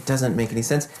 It doesn't make any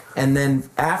sense. And then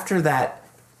after that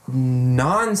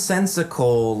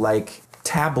nonsensical, like,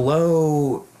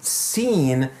 tableau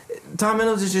scene, Tom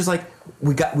Reynolds is just like,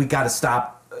 we got to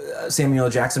stop Samuel L.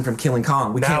 Jackson from killing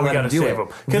Kong. We can't let him do it.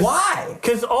 Why?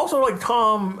 Because also, like,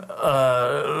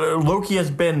 Loki has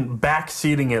been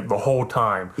backseating it the whole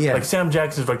time. Yeah. Like, Sam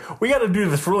Jackson's like, we got to do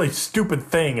this really stupid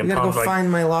thing. And we got to Tom's go find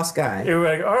my lost guy. You're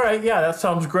like, all right, yeah, that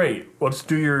sounds great. Let's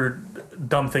do your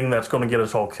dumb thing that's going to get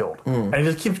us all killed. And he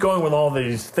just keeps going with all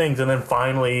these things, and then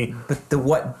finally... But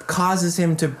what causes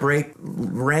him to break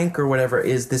rank or whatever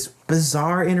is this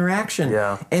bizarre interaction.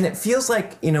 Yeah. And it feels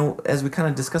like, as we kind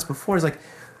of discussed before, is like,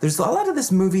 there's a lot of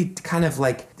this movie kind of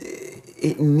like...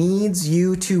 It needs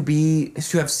you to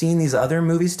have seen these other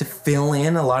movies to fill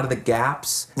in a lot of the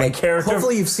gaps. Like,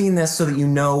 hopefully you've seen this so that you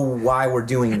know why we're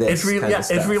doing this.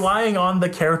 It's relying on the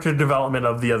character development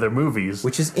of the other movies,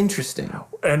 which is interesting.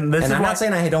 And I'm not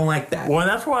saying I don't like that. Well,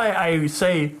 that's why I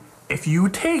say if you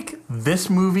take this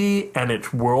movie and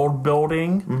its world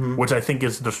building, which I think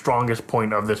is the strongest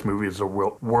point of this movie, is the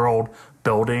world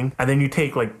building, and then you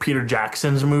take like Peter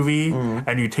Jackson's movie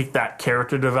and you take that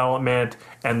character development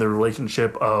and the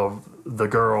relationship of the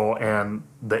girl and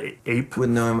the ape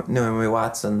with Naomi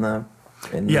Watts and the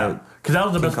And Yeah, because that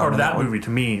was the King best part Kong of in that that one. movie to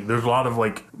me. There's a lot of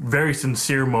like very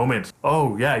sincere moments.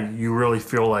 Oh yeah, you really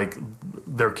feel like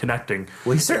they're connecting.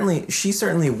 Well, she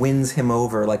certainly wins him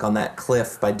over, like on that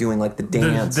cliff by doing like the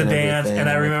dance. The and dance, everything. and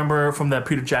I remember from that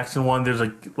Peter Jackson one. There's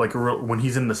like a real, when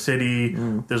he's in the city.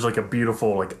 There's like a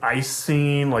beautiful like ice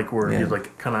scene, like where he's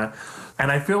like kind of.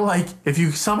 And I feel like if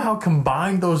you somehow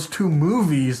combine those two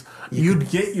movies, you'd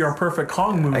get your perfect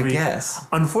Kong movie. I guess.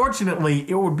 Unfortunately,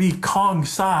 it would be Kong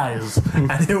size,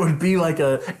 and it would be like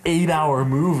a 8-hour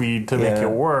movie to make it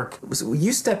work. So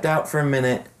you stepped out for a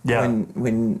minute Yeah.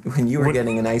 when you were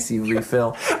getting an icy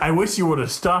refill. I wish you would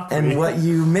have stopped And me. what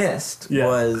you missed Yeah.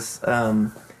 was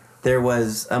there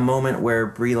was a moment where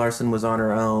Brie Larson was on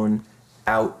her own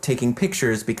out taking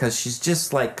pictures because she's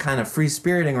just like kind of free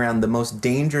spiriting around the most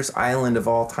dangerous island of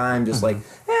all time, just like,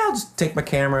 I'll just take my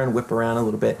camera and whip around a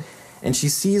little bit. And she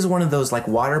sees one of those like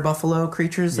water buffalo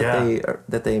creatures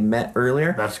that they met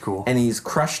earlier. That's cool. And he's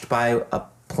crushed by a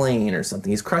plane or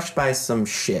something. He's crushed by some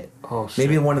shit. Oh, shit.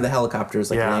 Maybe one of the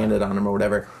helicopters like Yeah. landed on him or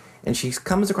whatever. And she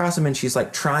comes across him and she's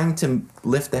like trying to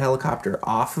lift the helicopter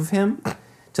off of him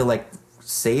to like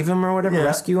save him or whatever,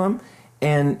 rescue him.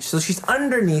 And so she's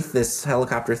underneath this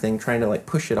helicopter thing trying to like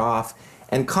push it off.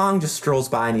 And Kong just strolls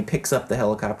by and he picks up the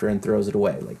helicopter and throws it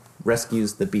away, like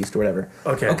rescues the beast or whatever.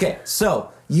 Okay, so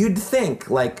you'd think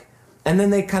like, and then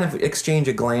they kind of exchange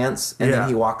a glance and then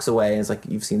he walks away and it's like,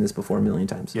 you've seen this before a million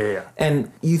times. Yeah.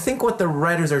 And you think what the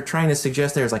writers are trying to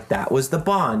suggest there is like, that was the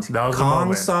bond. That was the Kong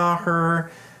moment. saw her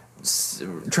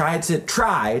try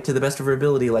to the best of her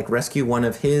ability, like rescue one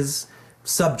of his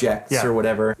subjects or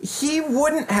whatever. He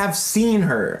wouldn't have seen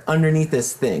her underneath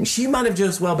this thing. She might have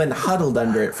just well been huddled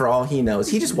under it for all he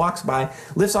knows. He just walks by,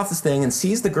 lifts off this thing and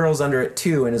sees the girls under it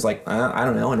too and is like, I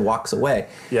don't know, and walks away.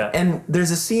 And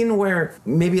there's a scene where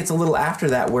maybe it's a little after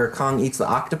that where Kong eats the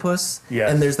octopus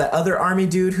and there's that other army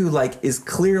dude who like is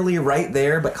clearly right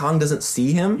there but Kong doesn't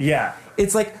see him.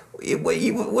 It's like,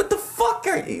 what the fuck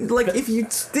are you, like, if you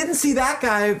didn't see that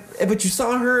guy but you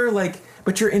saw her, like,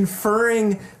 but you're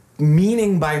inferring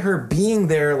meaning by her being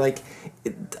there, like,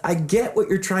 I get what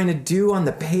you're trying to do on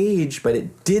the page, but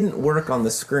it didn't work on the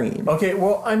screen. Okay,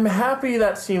 well, I'm happy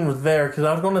that scene was there because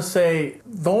I was going to say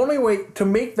the only way to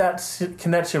make that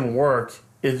connection work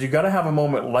is you got to have a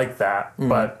moment like that,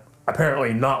 but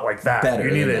apparently not like that. Better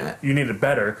you need than it. that. You need it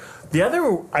better. The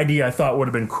other idea I thought would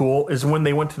have been cool is when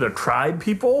they went to the tribe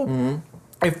people.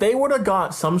 If they would have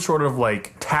got some sort of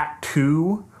like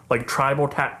tattoo, like tribal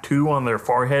tattoo on their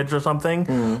foreheads or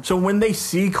something. So when they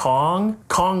see Kong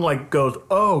like goes,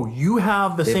 "Oh, you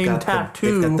have the same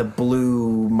tattoo. They've got the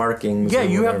blue markings. Yeah, or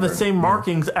you have the whatever. same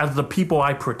markings as the people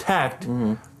I protect.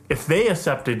 If they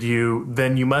accepted you,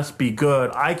 then you must be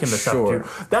good. I can accept you."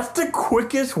 That's the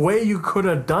quickest way you could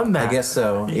have done that. I guess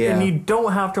so, yeah. And you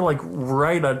don't have to like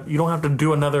you don't have to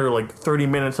do another like 30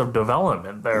 minutes of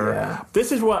development there. Yeah.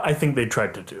 This is what I think they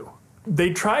tried to do.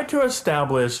 They tried to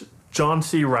establish John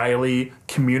C. Reilly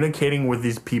communicating with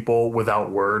these people without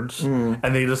words, and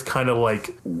they just kind of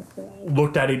like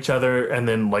looked at each other, and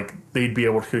then like they'd be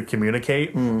able to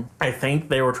communicate. I think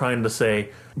they were trying to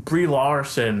say Brie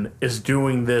Larson is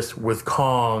doing this with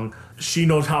Kong. She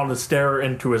knows how to stare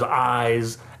into his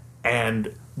eyes,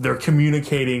 and they're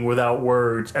communicating without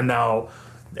words. And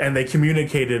they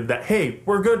communicated that, hey,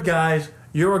 we're good guys.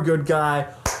 You're a good guy.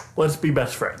 Let's be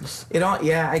best friends.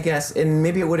 I guess. And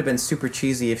maybe it would have been super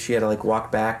cheesy if she had to like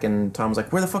walk back and Tom was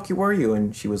like, "Where the fuck were you?"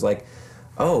 And she was like,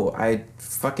 "Oh, I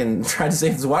fucking tried to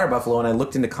save this water buffalo and I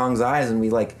looked into Kong's eyes and we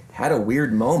like had a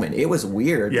weird moment." It was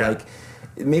weird. Yeah. Like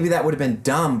maybe that would have been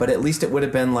dumb, but at least it would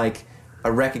have been like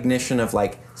a recognition of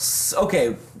like,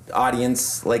 okay,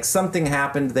 audience, like something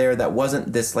happened there that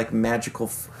wasn't this like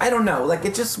magical. I don't know. Like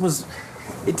it just was.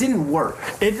 It didn't work.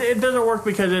 It doesn't work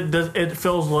because it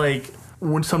feels like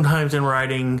when sometimes in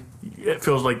writing it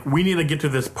feels like we need to get to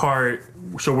this part,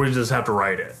 so we just have to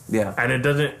write it. Yeah. And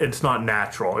it's not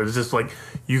natural. It's just like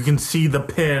you can see the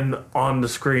pin on the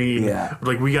screen. Yeah.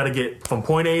 Like we got to get from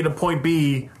point A to point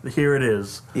B. Here it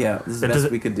is. Yeah, this is the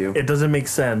best we could do. It doesn't make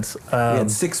sense. We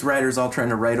had 6 writers all trying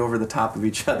to write over the top of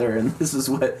each other, and this is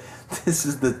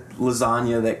the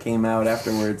lasagna that came out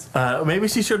afterwards. Maybe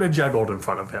she should have juggled in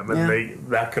front of him,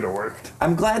 and that could have worked.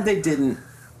 I'm glad they didn't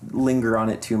linger on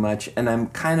it too much, and I'm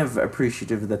kind of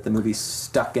appreciative that the movie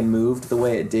stuck and moved the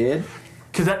way it did.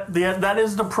 Because that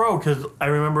is the pro. Because I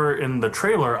remember in the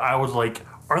trailer, I was like,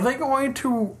 "Are they going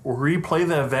to replay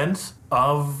the events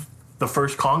of the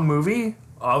first Kong movie?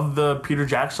 of the Peter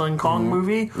Jackson Kong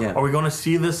movie? Yeah. Are we going to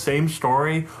see the same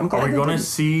story? glad Are we they going to didn't.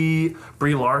 see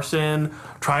Brie Larson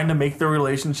trying to make their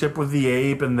relationship with the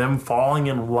ape and them falling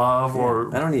in love?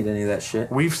 Or I don't need any of that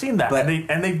shit. we've seen that, But-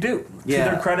 and they do. Yeah.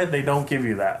 To their credit, they don't give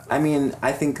you that. I mean,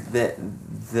 I think that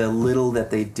the little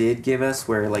that they did give us,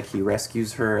 where like he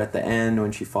rescues her at the end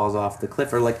when she falls off the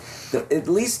cliff, or like at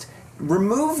least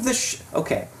remove the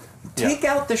okay. Take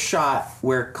out the shot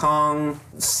where Kong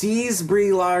sees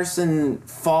Brie Larson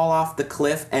fall off the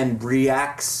cliff and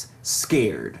reacts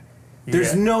scared.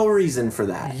 There's Yeah. no reason for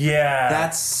that. Yeah.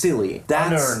 That's silly.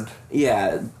 That's Unearned.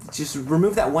 Yeah, just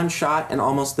remove that one shot and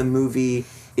almost the movie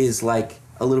is like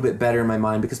a little bit better in my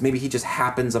mind, because maybe he just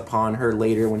happens upon her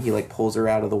later when he like pulls her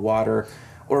out of the water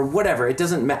or whatever. It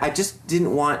doesn't matter.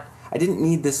 I didn't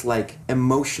need this like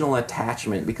emotional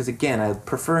attachment, because again, I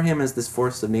prefer him as this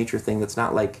force of nature thing that's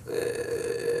not like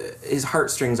his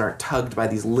heartstrings aren't tugged by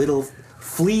these little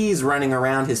fleas running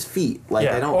around his feet. Like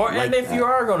I don't. Or like and if that. you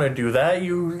are going to do that,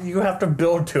 you have to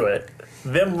build to it.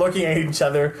 Them looking at each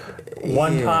other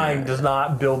one Yeah. time does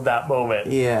not build that moment.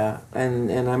 Yeah,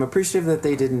 and I'm appreciative that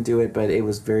they didn't do it, but it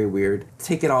was very weird.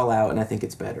 Take it all out, and I think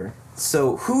it's better.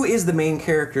 So, who is the main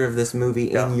character of this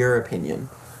movie, in your opinion?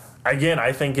 Again,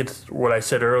 I think it's what I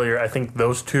said earlier. I think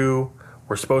those two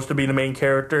were supposed to be the main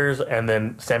characters, and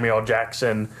then Samuel L.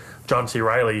 Jackson, John C.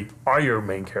 Reilly are your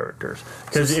main characters.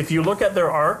 Because if you look at their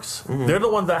arcs, they're the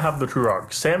ones that have the true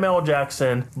arcs. Samuel L.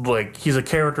 Jackson, like, he's a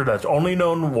character that's only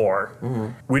known war.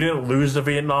 We didn't lose the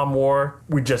Vietnam War.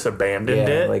 We just abandoned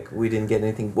it. Like, we didn't get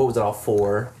anything. What was it all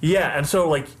for? Yeah, and so,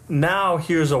 like, now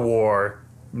here's a war,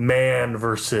 man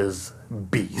versus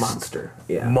beast. Monster.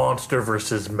 Yeah. Monster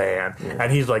versus man.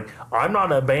 And he's like, I'm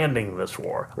not abandoning this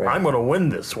war. Right. I'm going to win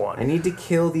this one. I need to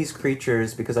kill these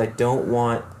creatures because I don't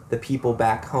want the people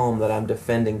back home that I'm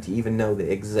defending to even know they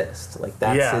exist. Like,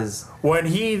 that's his... When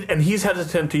he's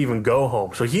hesitant to even go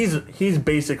home. So he's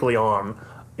basically on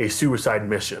a suicide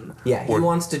mission. Yeah, he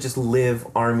wants to just live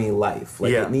army life.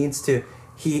 Like, Yeah. it needs to...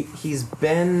 He's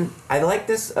been... I like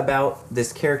this about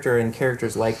this character and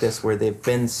characters like this, where they've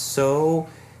been so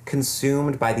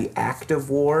consumed by the act of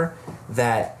war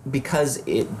that because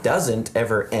it doesn't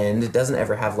ever end, it doesn't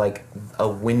ever have like a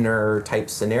winner type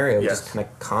scenario, it just kind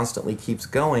of constantly keeps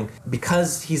going.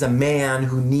 Because he's a man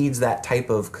who needs that type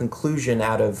of conclusion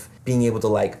out of being able to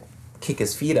like kick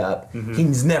his feet up,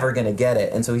 he's never going to get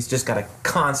it. And so he's just got to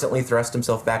constantly thrust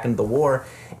himself back into the war,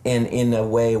 and in a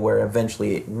way where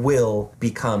eventually it will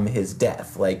become his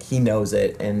death. Like, he knows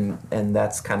it, and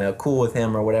that's kind of cool with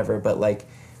him or whatever, but like,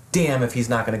 damn if he's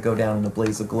not going to go down in a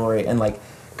blaze of glory and like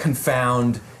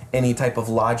confound any type of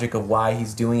logic of why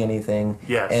he's doing anything.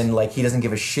 Yes. And like, he doesn't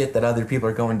give a shit that other people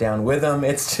are going down with him.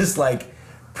 It's just like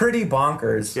pretty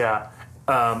bonkers. Yeah.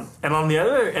 And on the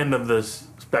other end of this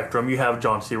spectrum, you have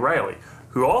John C. Reilly,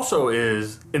 who also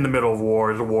is in the middle of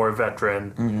war, is a war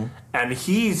veteran, and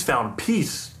he's found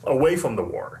peace away from the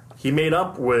war. He made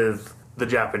up with the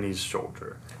Japanese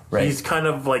soldier. Right. He's kind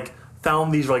of like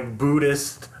found these like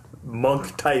Buddhist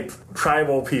monk type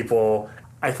tribal people.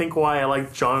 I think why I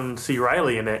like John C.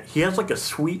 Reilly in it, he has like a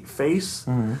sweet face,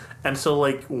 and so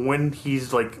like when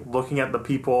he's like looking at the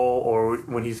people or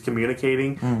when he's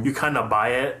communicating, you kind of buy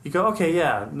it. You go, okay,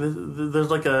 yeah,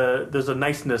 there's a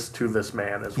niceness to this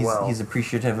man as well. He's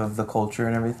appreciative of the culture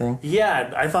and everything.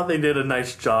 Yeah, I thought they did a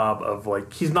nice job of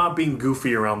like, he's not being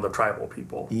goofy around the tribal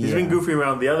people. He's Yeah. being goofy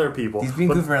around the other people. He's being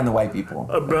goofy around the white people.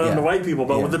 Around the white people,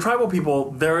 but Yeah. with the tribal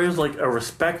people, there is like a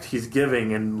respect he's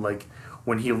giving, and like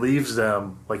when he leaves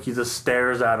them, like he just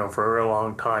stares at them for a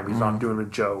long time. He's not doing a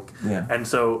joke. Yeah. And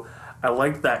so I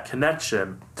like that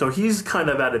connection. So he's kind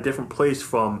of at a different place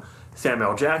from Samuel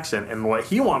L. Jackson, and what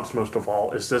he wants most of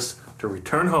all is just to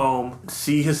return home,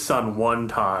 see his son one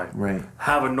time, Right.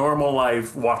 have a normal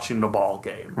life watching the ball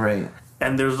game. Right.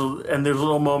 And there's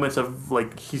little moments of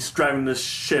like he's driving this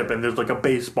ship and there's like a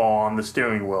baseball on the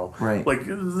steering wheel. Right. Like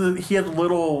he has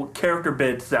little character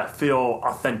bits that feel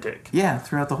authentic. Yeah,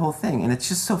 throughout the whole thing. And it's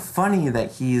just so funny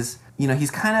that he's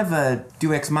kind of a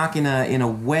deus ex machina in a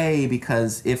way,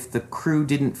 because if the crew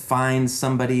didn't find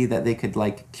somebody that they could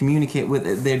like communicate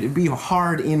with, there'd be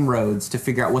hard inroads to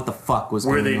figure out what the fuck was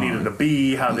Where going they on. needed to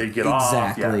be, how they'd get off.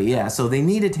 Exactly, yeah. So they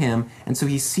needed him, and so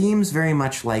he seems very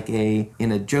much like in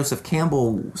a Joseph Campbell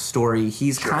story,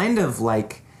 he's kind of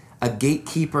like a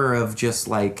gatekeeper of just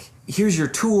like, here's your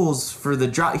tools for the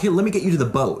job. Here, let me get you to the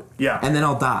boat. Yeah. And then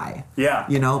I'll die. Yeah.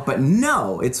 You know, but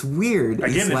no, it's weird.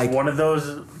 Again, it's like, one of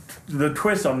those, the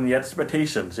twist on the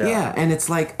expectations. Yeah. yeah, and it's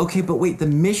like, okay, but wait, the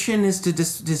mission is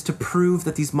to prove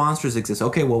that these monsters exist.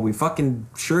 Okay, well, we fucking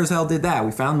sure as hell did that.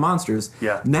 We found monsters.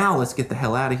 Yeah. Now let's get the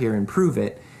hell out of here and prove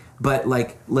it. But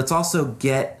like, let's also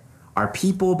get our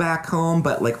people back home,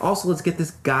 but like also let's get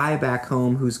this guy back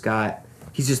home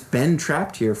he's just been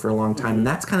trapped here for a long time. And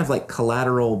that's kind of like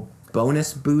collateral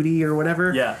bonus booty or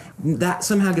whatever. Yeah. That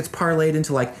somehow gets parlayed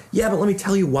into like, yeah, but let me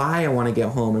tell you why I want to get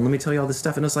home, and let me tell you all this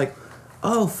stuff. And it's like,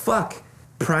 oh fuck,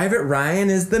 Private Ryan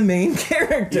is the main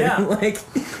character. Yeah. Like,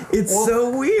 it's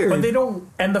so weird. But they don't,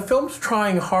 and the film's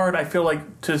trying hard, I feel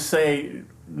like, to say,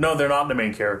 no, they're not the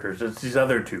main characters. It's these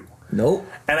other two. Nope.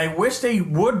 And I wish they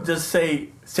would just say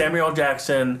Samuel L.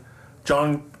 Jackson,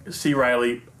 John C.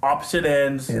 Reilly, opposite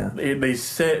ends. Yeah.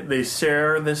 They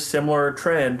share this similar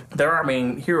trend. They're our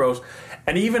main heroes.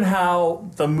 And even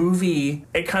how the movie,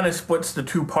 it kind of splits the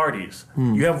two parties.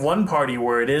 You have one party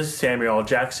where it is Samuel L.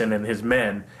 Jackson and his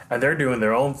men, and they're doing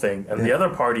their own thing. And the other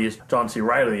party is John C.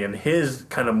 Reilly and his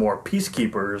kind of more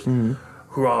peacekeepers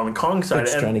who are on Kong's side.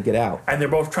 They're trying to get out. And they're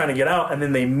both trying to get out, and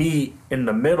then they meet in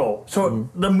the middle. So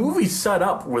the movie's set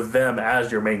up with them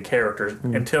as your main characters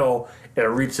until it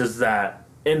reaches that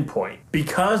end point.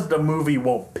 Because the movie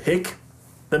won't pick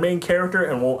the main character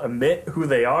and won't admit who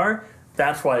they are,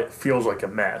 that's why it feels like a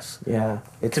mess. Yeah,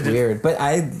 it's weird. But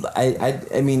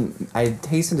I mean, I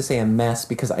hasten to say a mess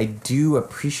because I do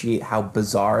appreciate how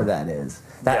bizarre that is.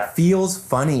 That feels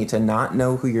funny to not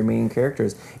know who your main character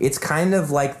is. It's kind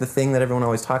of like the thing that everyone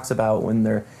always talks about when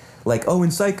they're like, oh, in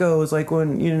Psycho, it's like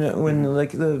when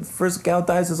like the first gal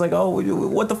dies, it's like, oh,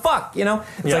 what the fuck,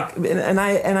 It's like, and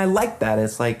I like that.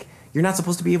 It's like, you're not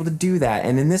supposed to be able to do that.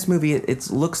 And in this movie, it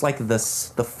looks like the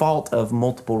fault of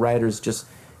multiple writers just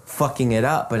fucking it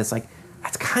up, but it's like,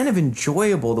 that's kind of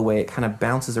enjoyable the way it kind of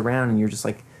bounces around, and you're just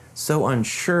like so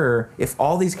unsure. If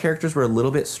all these characters were a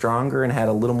little bit stronger and had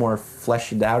a little more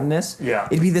fleshed outness,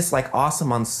 it'd be this like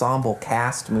awesome ensemble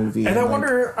cast movie. And I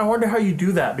wonder how you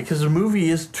do that, because the movie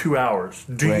is 2 hours.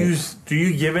 Do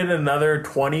you give it another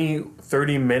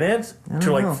 20-30 minutes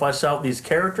to like flesh out these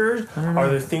characters? Are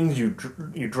there things you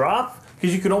drop?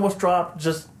 Because you could almost drop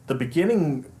just the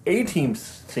beginning A-team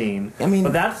scene. I mean,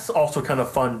 but that's also kind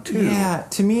of fun too. Yeah,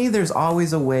 to me, there's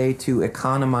always a way to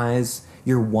economize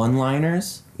your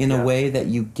one-liners in a way that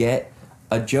you get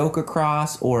a joke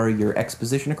across or your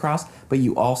exposition across, but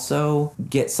you also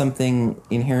get something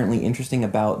inherently interesting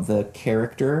about the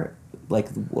character, like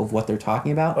of what they're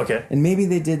talking about. Okay. And maybe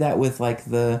they did that with like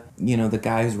the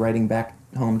guy who's writing back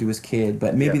home to his kid,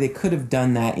 but maybe they could have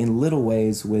done that in little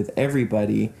ways with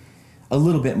everybody a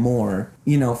little bit more.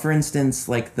 For instance,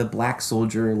 like the black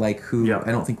soldier, like who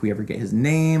I don't think we ever get his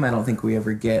name. I don't think we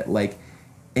ever get like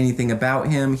anything about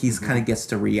him. He's kind of gets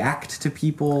to react to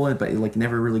people, but like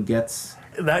never really gets.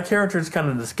 That character is kind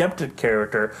of the skeptic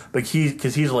character, but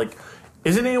because he's like,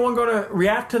 isn't anyone going to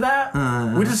react to that?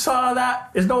 We just saw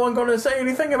that. Is no one going to say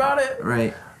anything about it?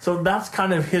 Right. So that's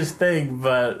kind of his thing,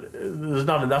 but there's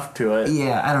not enough to it.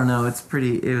 Yeah, I don't know.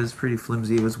 It was pretty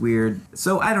flimsy. It was weird.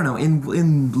 So I don't know.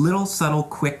 In little subtle,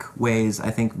 quick ways, I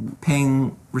think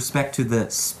paying respect to the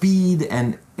speed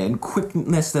and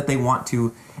quickness that they want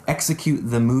to execute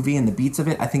the movie and the beats of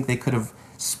it, I think they could have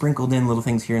sprinkled in little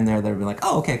things here and there that would be like,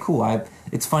 oh, okay, cool.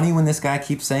 It's funny when this guy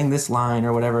keeps saying this line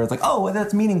or whatever. It's like, oh, well,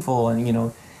 that's meaningful,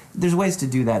 and there's ways to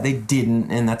do that. They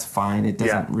didn't, and that's fine. It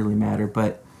doesn't really matter,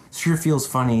 but. Sure feels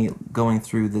funny going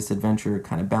through this adventure,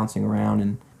 kind of bouncing around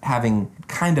and having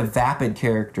kind of vapid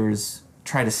characters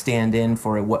try to stand in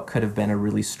for what could have been a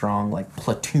really strong, like,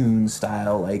 Platoon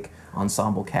style, like,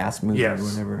 ensemble cast movie or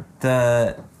whatever.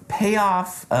 The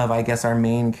payoff of, I guess, our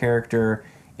main character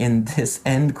in this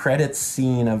end credits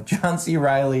scene of John C.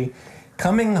 Reilly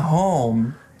coming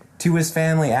home to his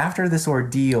family after this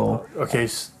ordeal. Okay.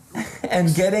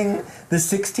 And getting the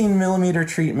 16 millimeter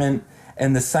treatment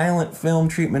and the silent film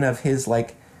treatment of his,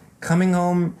 like, coming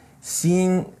home,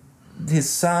 seeing his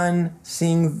son,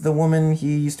 seeing the woman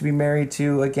he used to be married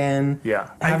to again.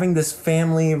 Yeah. Having this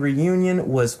family reunion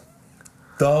was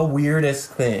the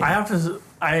weirdest thing.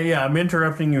 I'm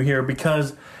interrupting you here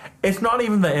because it's not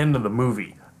even the end of the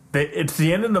movie. It's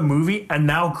the end of the movie, and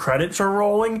now credits are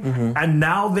rolling, and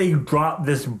now they drop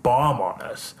this bomb on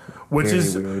us, which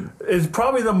is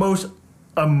probably the most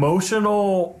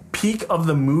emotional peak of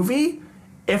the movie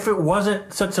if it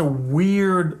wasn't such a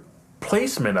weird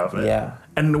placement of it. Yeah.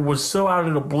 And it was so out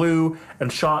of the blue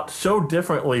and shot so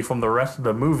differently from the rest of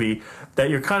the movie that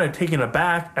you're kind of taken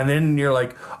aback, and then you're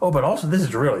like, oh, but also this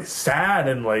is really sad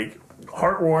and like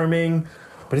heartwarming.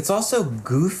 But it's also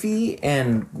goofy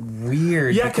and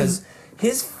weird because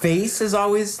his face is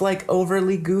always like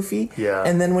overly goofy. Yeah.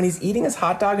 And then when he's eating his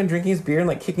hot dog and drinking his beer and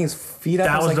like kicking his feet up,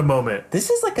 that was like, the moment. This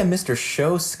is like a Mr.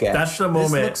 Show sketch. That's the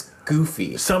moment. This looks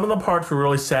goofy. Some of the parts were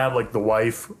really sad, like the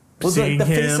wife seeing the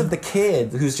him. face of the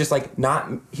kid who's just like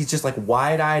he's just like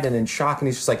wide-eyed and in shock, and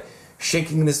he's just like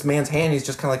shaking this man's hand. He's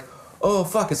just kind of like, oh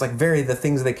fuck, it's like very the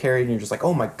things they carried, and you're just like,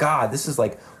 oh my god, this is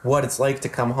like what it's like to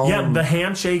come home. Yeah, the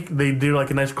handshake, they do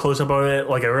like a nice close up of it.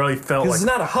 Like I really felt like it's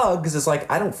not a hug, because it's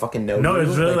like I don't fucking know. no, you.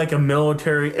 it's really like a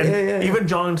military. And even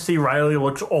John C. Reilly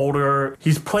looks older.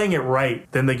 He's playing it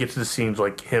right. Then they get to the scenes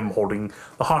like him holding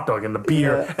the hot dog and the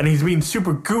beer, and he's being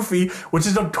super goofy, which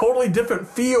is a totally different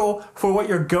feel for what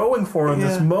you're going for in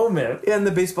this moment. And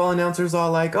the baseball announcer's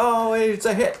all like, oh, it's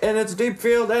a hit, and it's deep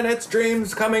field, and it's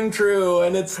dreams coming true,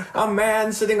 and it's a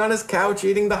man sitting on his couch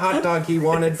eating the hot dog he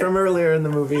wanted from earlier in the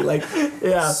movie. Like,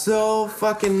 so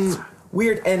fucking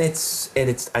weird. And it's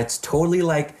totally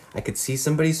like, I could see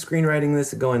somebody screenwriting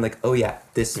this and going like, oh yeah,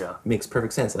 this makes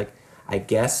perfect sense. Like, I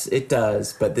guess it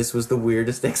does, but this was the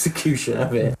weirdest execution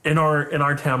of it. In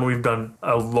our town, we've done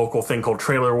a local thing called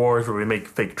Trailer Wars, where we make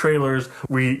fake trailers.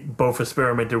 We both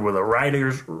experimented with a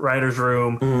writer's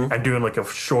room and doing like a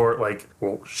short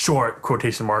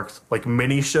quotation marks, like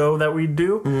mini show that we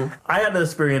do. I had the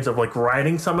experience of like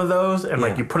writing some of those and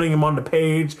like you putting them on the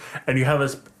page, and you have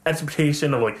this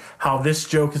expectation of like how this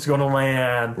joke is going to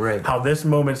land, how this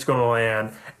moment's going to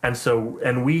land,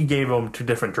 and we gave them to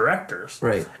different directors,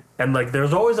 right? And like,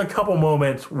 there's always a couple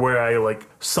moments where I like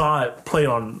saw it play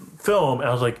on film, and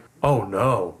I was like, "Oh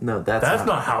no, that's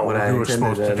not how we were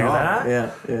supposed to do that.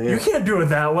 Yeah. You can't do it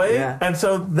that way." Yeah. And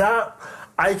so that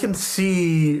I can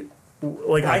see,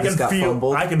 like, I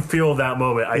can feel that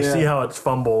moment. I see how it's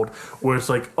fumbled, where it's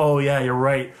like, "Oh yeah, you're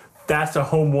right. That's a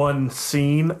home run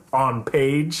scene on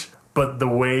page." But the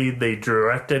way they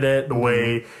directed it, the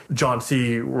way John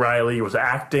C. Reilly was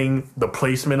acting, the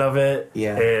placement of it,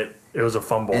 it was a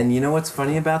fumble. And you know what's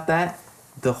funny about that?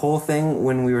 The whole thing,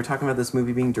 when we were talking about this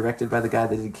movie being directed by the guy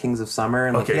that did Kings of Summer,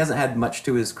 and like he hasn't had much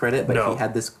to his credit, but he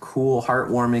had this cool,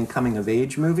 heartwarming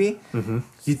coming-of-age movie,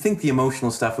 you'd think the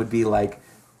emotional stuff would be like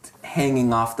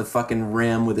hanging off the fucking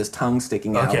rim with his tongue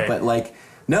sticking out, but like...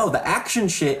 No, the action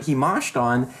shit he moshed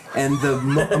on, and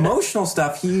the emotional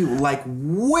stuff he like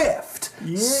whiffed,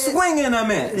 swinging a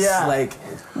miss, like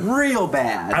real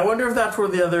bad. I wonder if that's where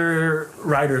the other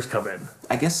writers come in.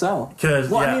 I guess so.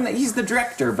 Because I mean, he's the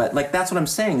director, but like that's what I'm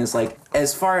saying is like,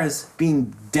 as far as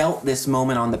being dealt this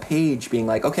moment on the page, being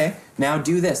like, okay, now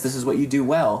do this. This is what you do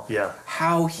well. Yeah.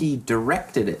 How he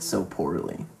directed it so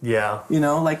poorly. Yeah. You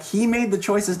know, like he made the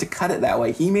choices to cut it that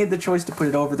way. He made the choice to put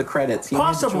it over the credits. He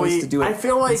made the choice to do it. I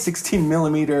feel like 16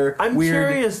 millimeter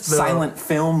weird silent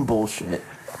film bullshit.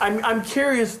 I'm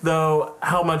curious, though,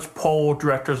 how much pull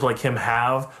directors like him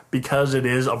have, because it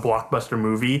is a blockbuster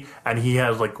movie and he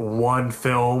has like one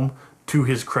film to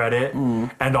his credit.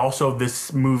 And also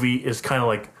this movie is kind of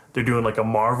like they're doing like a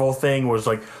Marvel thing where it's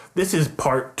like, this is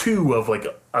part 2 of like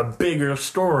a bigger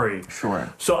story.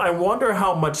 Sure. So I wonder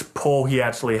how much pull he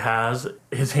actually has.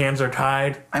 His hands are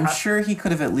tied. I'm sure he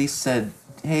could have at least said,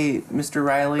 hey, Mr.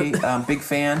 Reilly, big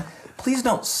fan, please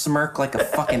don't smirk like a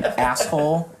fucking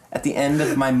asshole at the end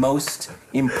of my most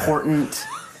important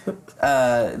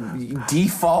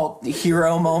default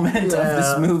hero moment of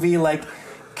this movie. Like,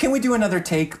 can we do another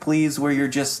take, please, where you're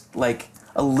just, like,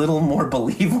 a little more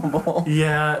believable?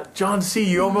 Yeah, John C.,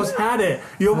 you almost had it.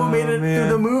 You almost made it through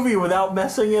the movie without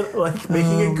messing it, like,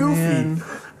 making it goofy. Man.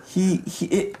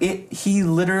 He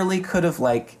literally could have,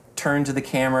 like, turned to the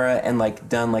camera and like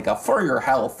done like a for your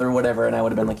health or whatever, and I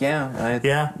would have been like, I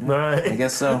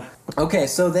guess so. Okay,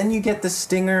 so then you get the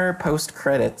stinger post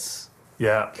credits.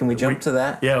 Yeah. Can we jump to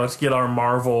that? Yeah, let's get our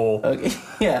Marvel. Okay.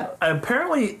 Yeah.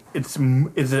 Apparently, is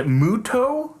it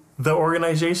Muto, the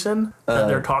organization that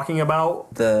they're talking about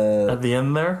at the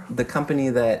end there? The company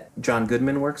that John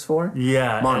Goodman works for?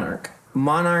 Yeah. Monarch.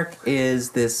 Monarch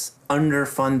is this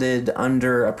underfunded,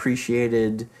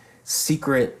 underappreciated,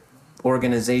 secret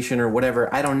organization or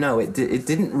whatever. I don't know. It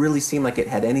didn't really seem like it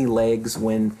had any legs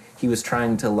when he was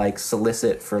trying to like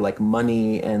solicit for like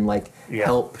money and like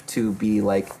help to be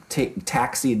like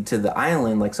taxied to the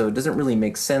island. Like, so it doesn't really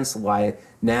make sense why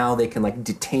now they can like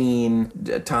detain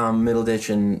Tom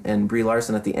Middleditch and Brie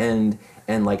Larson at the end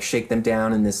and like shake them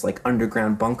down in this like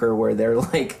underground bunker where they're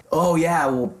like, oh yeah,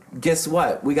 well guess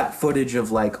what? We got footage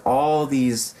of like all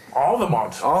the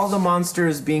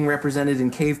monsters being represented in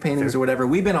cave paintings or whatever.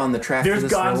 We've been on the track for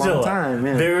this Godzilla. for a long time.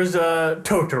 Yeah. There's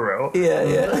Totoro.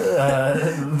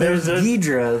 There's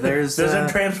Ghidra. There's a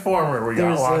Transformer we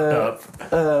got locked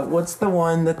up. What's the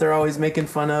one that they're always making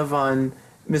fun of on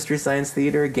Mystery Science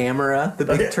Theater? Gamera, the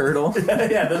big turtle.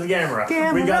 Yeah, there's Gamera.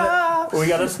 We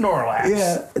got a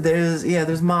Snorlax.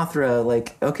 There's Mothra.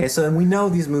 Like, okay, so we know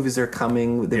these movies are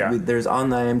coming. There's on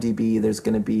the IMDb. There's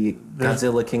going to be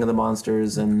Godzilla, King of the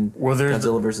Monsters, and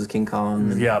Godzilla versus King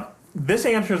Kong. Yeah. this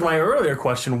answers my earlier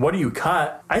question. What do you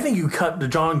cut? I think you cut the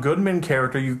John Goodman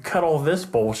character. You cut all this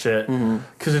bullshit.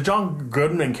 Because the John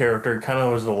Goodman character kind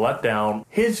of was a letdown.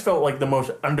 His felt like the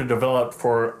most underdeveloped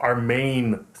for our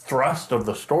main thrust of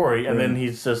the story. And then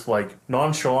he's just like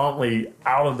nonchalantly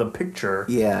out of the picture.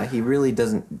 Yeah, he really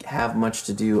doesn't have much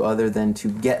to do other than to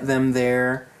get them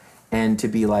there and to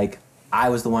be like, I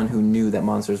was the one who knew that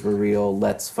monsters were real.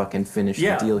 Let's fucking finish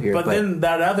the deal here. But then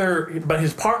but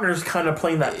his partner's kind of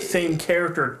playing that same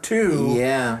character too.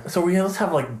 Yeah. So let's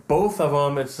have like both of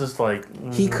them. It's just like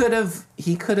he could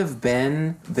have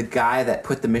been the guy that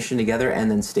put the mission together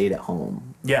and then stayed at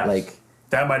home. Yeah. Like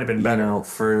that might have been better. You know,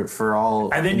 for all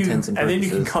intents and purposes. And then you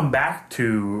can come back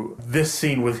to this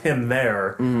scene with him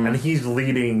there, and he's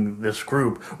leading this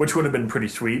group, which would have been pretty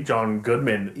sweet. John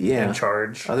Goodman in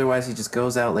charge. Otherwise, he just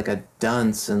goes out like a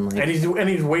dunce and like. And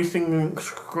he's wasting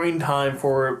screen time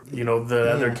for the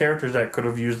other characters that could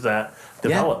have used that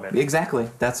development. Yeah, exactly.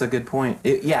 That's a good point.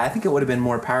 I think it would have been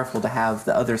more powerful to have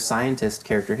the other scientist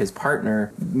character, his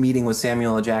partner, meeting with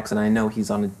Samuel L. Jackson. I know he's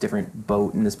on a different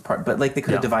boat in this part, but like they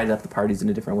could have divided up the parties in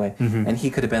a different way. And he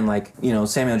could have been like,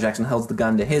 Samuel L. Jackson holds the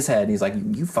gun to his head and he's like,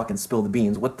 you fucking spill the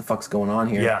beans. What the fuck's going on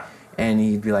here? Yeah. And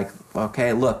he'd be like,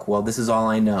 okay, look, well, this is all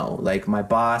I know. Like, my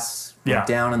boss went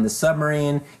down in the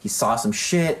submarine. He saw some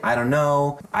shit. I don't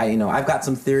know. I've got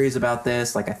some theories about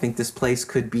this. Like, I think this place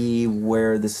could be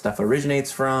where this stuff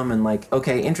originates from. And like,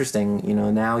 okay, interesting.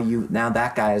 Now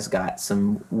that guy's got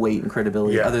some weight and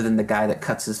credibility other than the guy that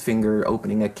cuts his finger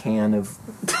opening a can of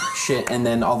shit and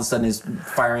then all of a sudden is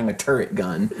firing a turret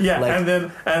gun. Yeah, like,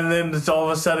 and then it's all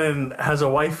of a sudden has a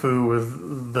waifu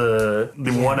with the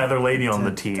one other lady on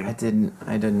the team. I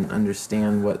didn't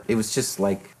understand what it was. Just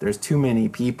like there's too many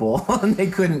people and they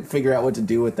couldn't figure out what to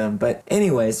do with them. But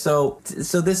anyway, so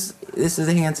this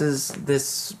enhances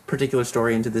this particular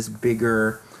story into this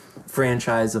bigger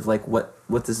franchise of like what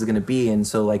this is going to be. And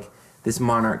so like this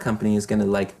Monarch company is going to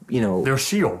like their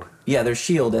shield. Yeah, their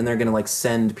shield, and they're going to like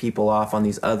send people off on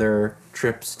these other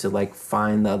trips to like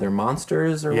find the other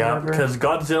monsters or whatever. Yeah, because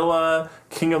Godzilla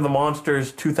King of the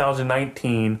Monsters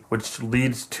 2019, which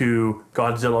leads to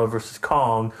Godzilla vs.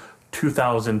 Kong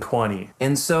 2020.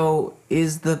 And so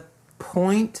is the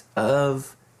point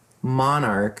of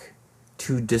Monarch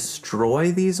to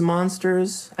destroy these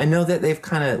monsters? I know that they've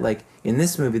kind of like in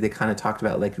this movie they kind of talked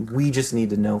about like we just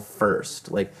need to know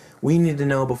first. Like we need to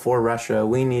know before Russia,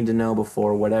 we need to know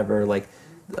before whatever, like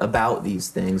about these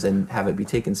things and have it be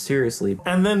taken seriously.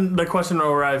 And then the question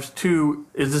arrives too,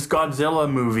 is this Godzilla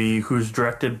movie who's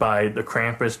directed by the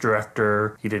Krampus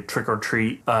director, he did Trick or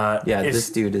Treat. This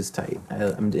dude is tight.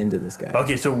 I'm into this guy.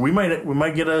 Okay, so we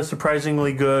might get a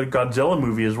surprisingly good Godzilla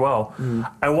movie as well.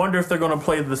 I wonder if they're going to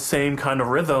play the same kind of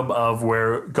rhythm of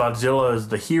where Godzilla is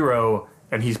the hero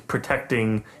and he's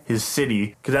protecting his city,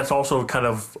 because that's also kind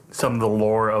of some of the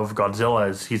lore of Godzilla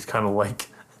is he's kind of like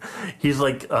he's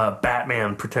like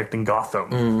Batman protecting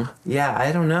Gotham. Yeah,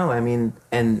 I don't know. I mean,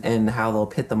 and how they'll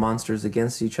pit the monsters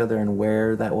against each other and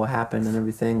where that will happen and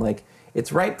everything. Like,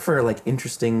 it's ripe for like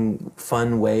interesting,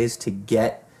 fun ways to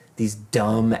get these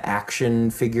dumb action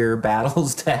figure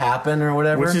battles to happen or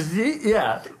whatever. Which is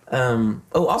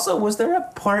Also, was there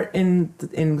a part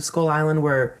in Skull Island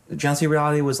where John C.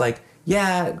 Reilly was like,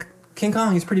 yeah, King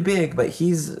Kong, he's pretty big, but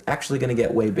he's actually going to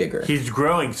get way bigger. He's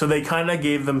growing. So they kind of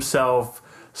gave themselves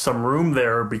some room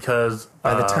there because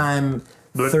by the time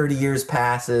 30 years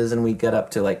passes and we get up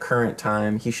to like current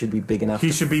time, he should be big enough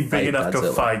to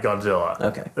fight Godzilla.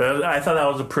 Okay. I thought that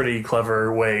was a pretty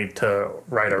clever way to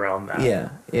write around that.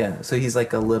 Yeah. So he's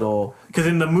like a little... Because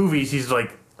in the movies, he's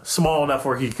like small enough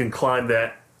where he can climb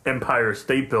that Empire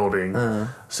State Building.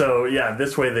 So yeah,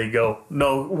 this way they go,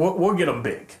 no, we'll get him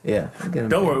big. Yeah.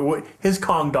 Don't worry. His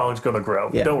Kong dong's going to grow.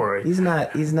 Yeah. Don't worry. He's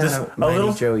not a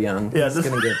Mighty Joe Young. Yeah, he's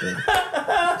going to get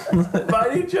big.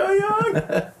 Mighty Joe Young?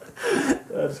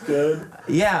 That's good.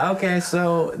 Yeah, okay,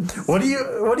 so... What do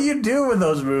you do with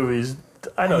those movies?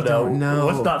 I don't know.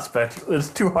 Let's not speculate. It's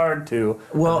too hard to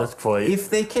at this point. If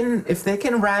they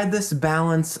can ride this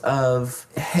balance of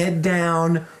head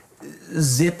down,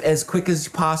 zip as quick as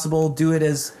possible, do it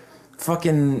as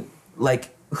fucking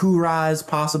like hoorah as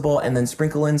possible, and then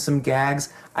sprinkle in some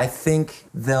gags, I think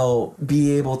they'll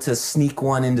be able to sneak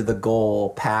one into the goal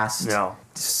past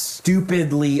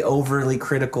stupidly overly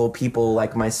critical people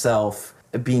like myself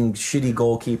being shitty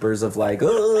goalkeepers of like,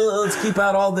 oh, let's keep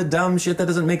out all the dumb shit that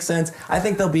doesn't make sense. I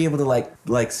think they'll be able to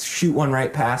like shoot one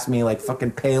right past me, like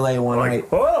fucking Pele one right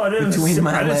between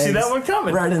my legs. I didn't see that one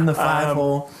coming. Right in the 5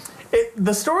 hole.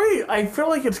 The story, I feel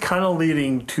like it's kind of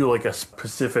leading to like a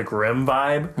Pacific Rim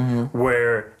vibe,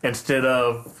 where instead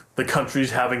of the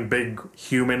countries having big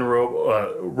human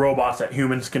robots that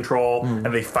humans control,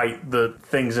 and they fight the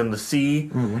things in the sea,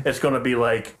 it's going to be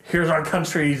like, here's our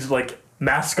country's like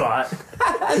mascot.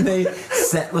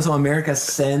 So America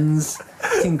sends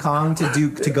King Kong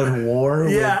to go to war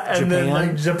with Japan, and then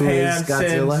like Japan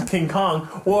Godzilla. sends King Kong.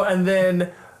 Well, and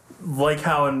then like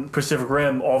how in Pacific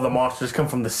Rim all the monsters come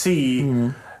from the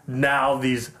sea, now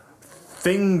these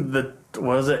the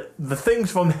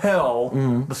things from hell,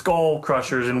 the skull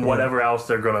crushers and whatever else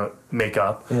they're gonna make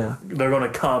up, they're gonna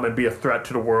come and be a threat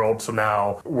to the world. So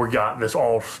now we got this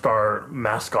all-star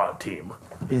mascot team.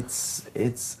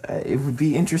 It would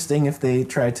be interesting if they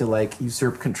tried to like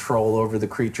usurp control over the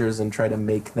creatures and try to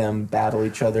make them battle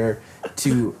each other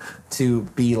to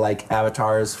be like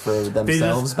avatars for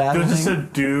themselves battling. There's just a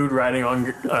dude riding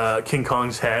on King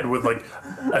Kong's head with like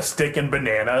a stick and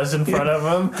bananas in front of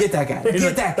him. Get that guy!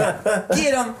 Get that guy!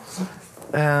 Get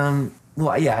him!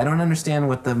 Well, yeah, I don't understand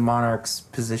what the monarch's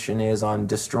position is on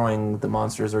destroying the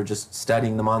monsters or just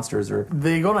studying the monsters. Or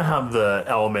they're gonna have the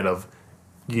element of,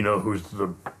 who's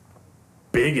the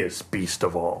biggest beast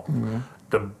of all,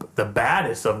 the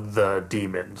baddest of the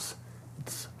demons.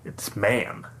 It's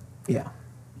man. Yeah,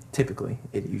 typically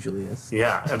it usually is.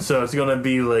 Yeah, and so it's gonna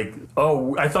be like,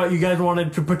 oh, I thought you guys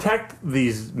wanted to protect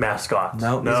these mascots.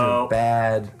 No, these are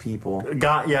bad people.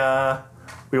 Got ya.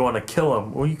 We want to kill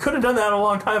them. Well, you could have done that a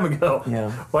long time ago.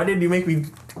 Yeah. Why didn't you make me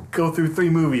go through 3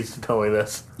 movies to tell me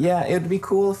this? Yeah, it would be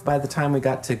cool if by the time we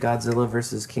got to Godzilla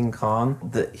versus King Kong,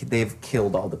 they've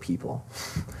killed all the people.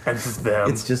 And it's them.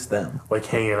 It's just them. Like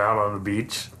hanging out on the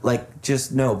beach. Like,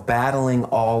 battling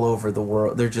all over the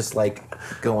world. They're just, like,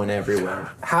 going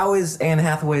everywhere. How is Anne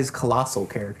Hathaway's colossal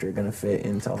character going to fit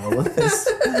into all of this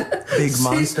big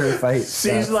monster fight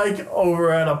stuff? She's, like,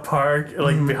 over at a park,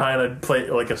 like, behind a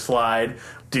plate, like a slide,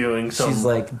 doing some... She's,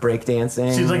 like,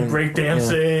 breakdancing. She's, like,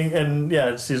 breakdancing,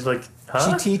 and, she's, like,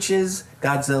 huh? She teaches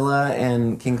Godzilla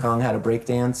and King Kong how to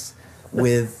breakdance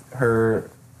with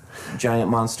her giant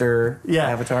monster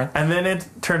avatar. And then it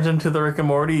turns into the Rick and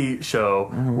Morty show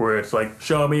where it's like,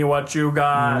 show me what you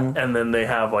got, and then they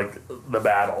have like the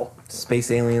battle.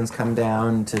 Space aliens come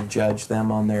down to judge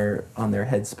them on their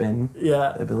head spin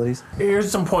abilities. Here's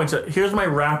some points. Here's my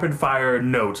rapid fire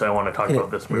notes I want to talk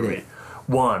about this movie.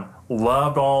 1,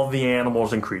 loved all the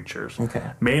animals and creatures.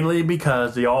 Okay. Mainly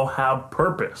because they all have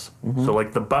purpose. So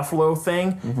like the buffalo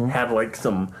thing had like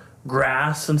some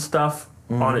grass and stuff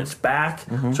on its back.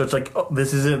 So it's like, oh,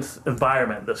 this is its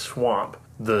environment, the swamp.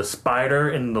 The spider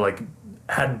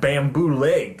had bamboo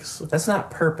legs. That's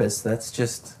not purpose. That's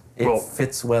just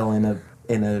fits well in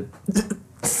a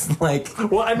like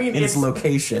its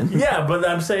location. Yeah, but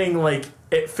I'm saying like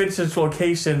it fits its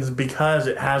locations because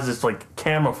it has this like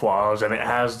camouflage and it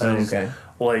has this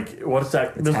like what's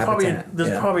that? There's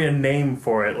probably a name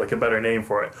for it, like a better name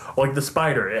for it. Like the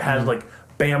spider, it has like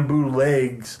bamboo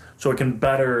legs, so it can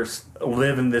better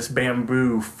live in this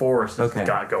bamboo forest that's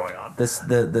got going on.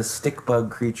 The stick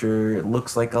bug creature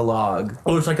looks like a log.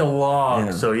 It looks like a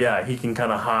log, so he can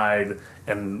kind of hide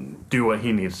and do what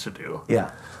he needs to do.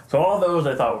 Yeah. So all those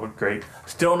I thought were great.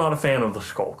 Still not a fan of the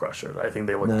skull crushers. I think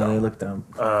they look dumb. No, they look dumb.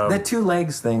 That 2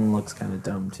 legs thing looks kind of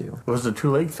dumb too. What was the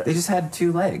 2 leg thing? They just had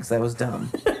 2 legs. That was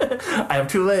dumb. I have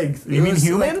 2 legs. You mean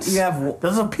humans? Like, you have.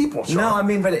 Those are people. Sean. No, I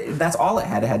mean, but that's all it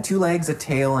had. It had 2 legs, a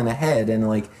tail, and a head, and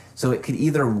like so it could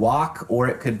either walk or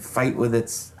it could fight with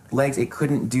its legs. It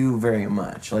couldn't do very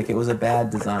much. Like it was a bad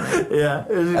design. Yeah,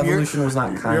 evolution was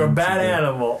not kind. You're a bad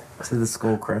animal. To the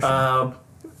skull crusher.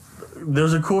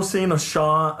 There's a cool scene of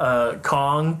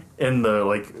Kong in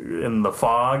the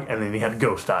fog, and then he had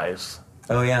ghost eyes.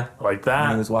 Oh yeah, like that.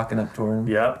 And he was walking up toward him.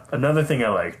 Yep. Another thing I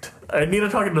liked. I need to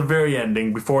talk at the very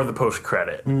ending before the post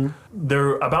credit.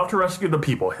 They're about to rescue the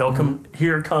people.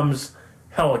 Here comes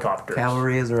helicopters.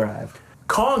 Cavalry has arrived.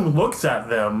 Kong looks at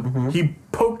them. He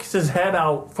pokes his head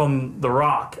out from the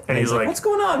rock, and he's like, "What's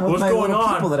going on? What's going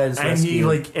on?" People that I just and rescued? he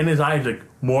like in his eyes like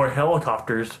more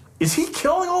helicopters. Is he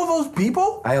killing all those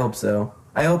people? I hope so.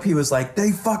 I hope he was like,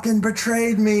 they fucking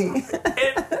betrayed me.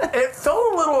 It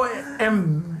felt a little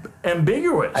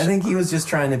ambiguous. I think he was just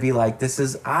trying to be like,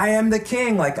 I am the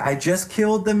king. Like, I just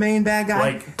killed the main bad guy.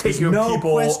 Like, take your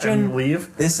people and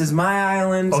leave. This is my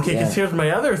island. Okay, because here's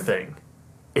my other thing.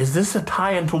 Is this a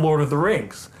tie-in to Lord of the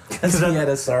Rings? Because he had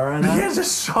a Sauron eye? He has a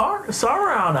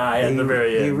Sauron eye at the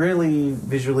very end. He really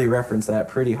visually referenced that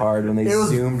pretty hard when they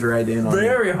zoomed right in on it.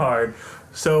 Very hard.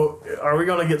 So, are we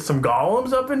going to get some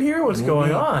golems up in here? What's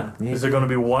going on? Maybe. Is there going to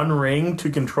be one ring to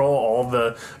control all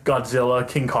the Godzilla,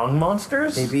 King Kong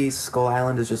monsters? Maybe Skull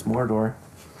Island is just Mordor.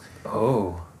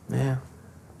 Oh. Yeah.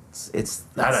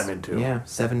 That I'm into. Yeah,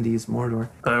 70s Mordor.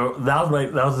 That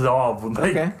was all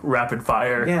like Okay. rapid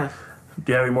fire. Yeah.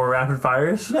 Do you have any more rapid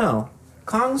fires? No.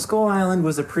 Kong Skull Island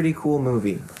was a pretty cool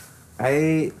movie.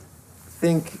 I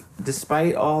think,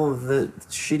 despite all of the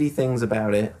shitty things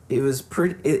about it, it was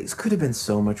pretty. It could have been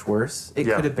so much worse. It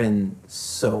Yeah. could have been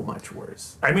so much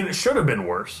worse. I mean, it should have been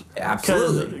worse.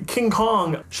 Absolutely. Because King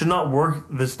Kong should not work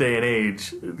this day and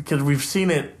age. Because we've seen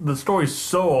it. The story's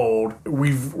so old.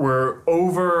 We're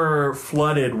over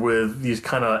flooded with these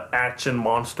kind of action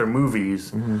monster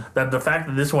movies that the fact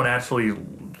that this one actually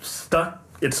stuck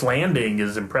its landing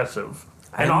is impressive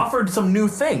and offered some new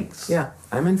things. Yeah,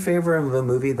 I'm in favor of a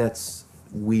movie that's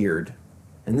weird,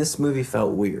 and this movie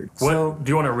felt weird. What So, do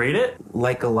you want to rate it?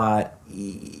 like a lot,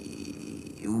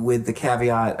 with the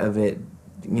caveat of it,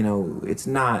 it's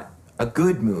not a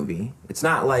good movie. It's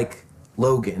not like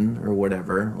Logan or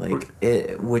whatever,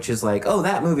 which is like, oh,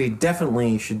 that movie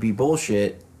definitely should be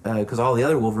bullshit because all the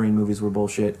other Wolverine movies were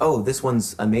bullshit. Oh, this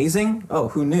one's amazing. Oh,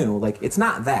 who knew? Like, it's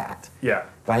not that. Yeah.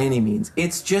 By any means.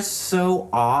 It's just so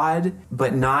odd,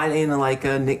 but not in like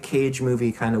a Nick Cage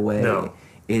movie kind of way. No.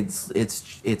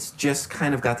 It's just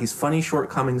kind of got these funny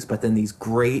shortcomings, but then these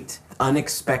great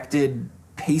unexpected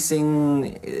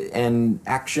pacing and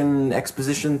action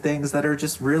exposition things that are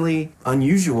just really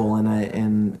unusual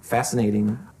and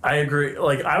fascinating. I agree.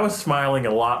 Like, I was smiling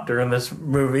a lot during this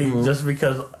movie just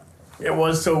because it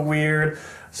was so weird.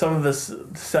 Some of the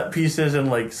set pieces and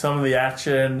like some of the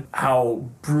action, how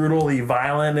brutally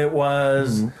violent it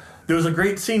was. There was a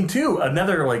great scene too.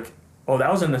 Another like, oh,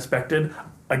 that was unexpected.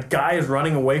 A guy is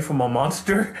running away from a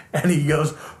monster, and he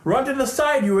goes, "Run to the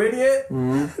side, you idiot!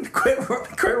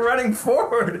 Quit running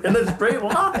forward in a straight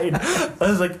line." I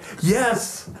was like,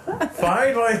 "Yes,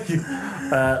 finally!"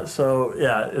 So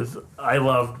yeah, I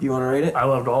loved. You want to rate it? I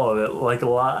loved all of it, like a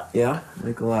lot. Yeah,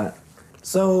 like a lot.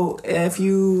 So, if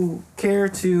you care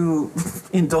to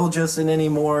indulge us in any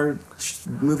more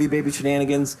Movie Baby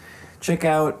shenanigans, check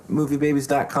out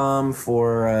moviebabies.com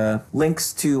for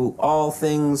links to all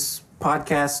things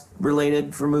podcast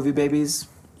related for Movie Babies.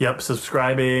 Yep,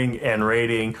 subscribing and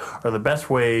rating are the best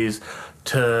ways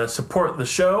to support the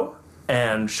show.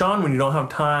 And Sean, when you don't have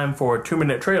time for a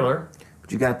 2-minute trailer,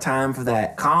 But you got time for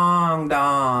that Kong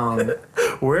Dong.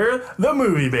 we're the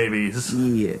Movie Babies.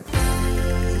 Yeah.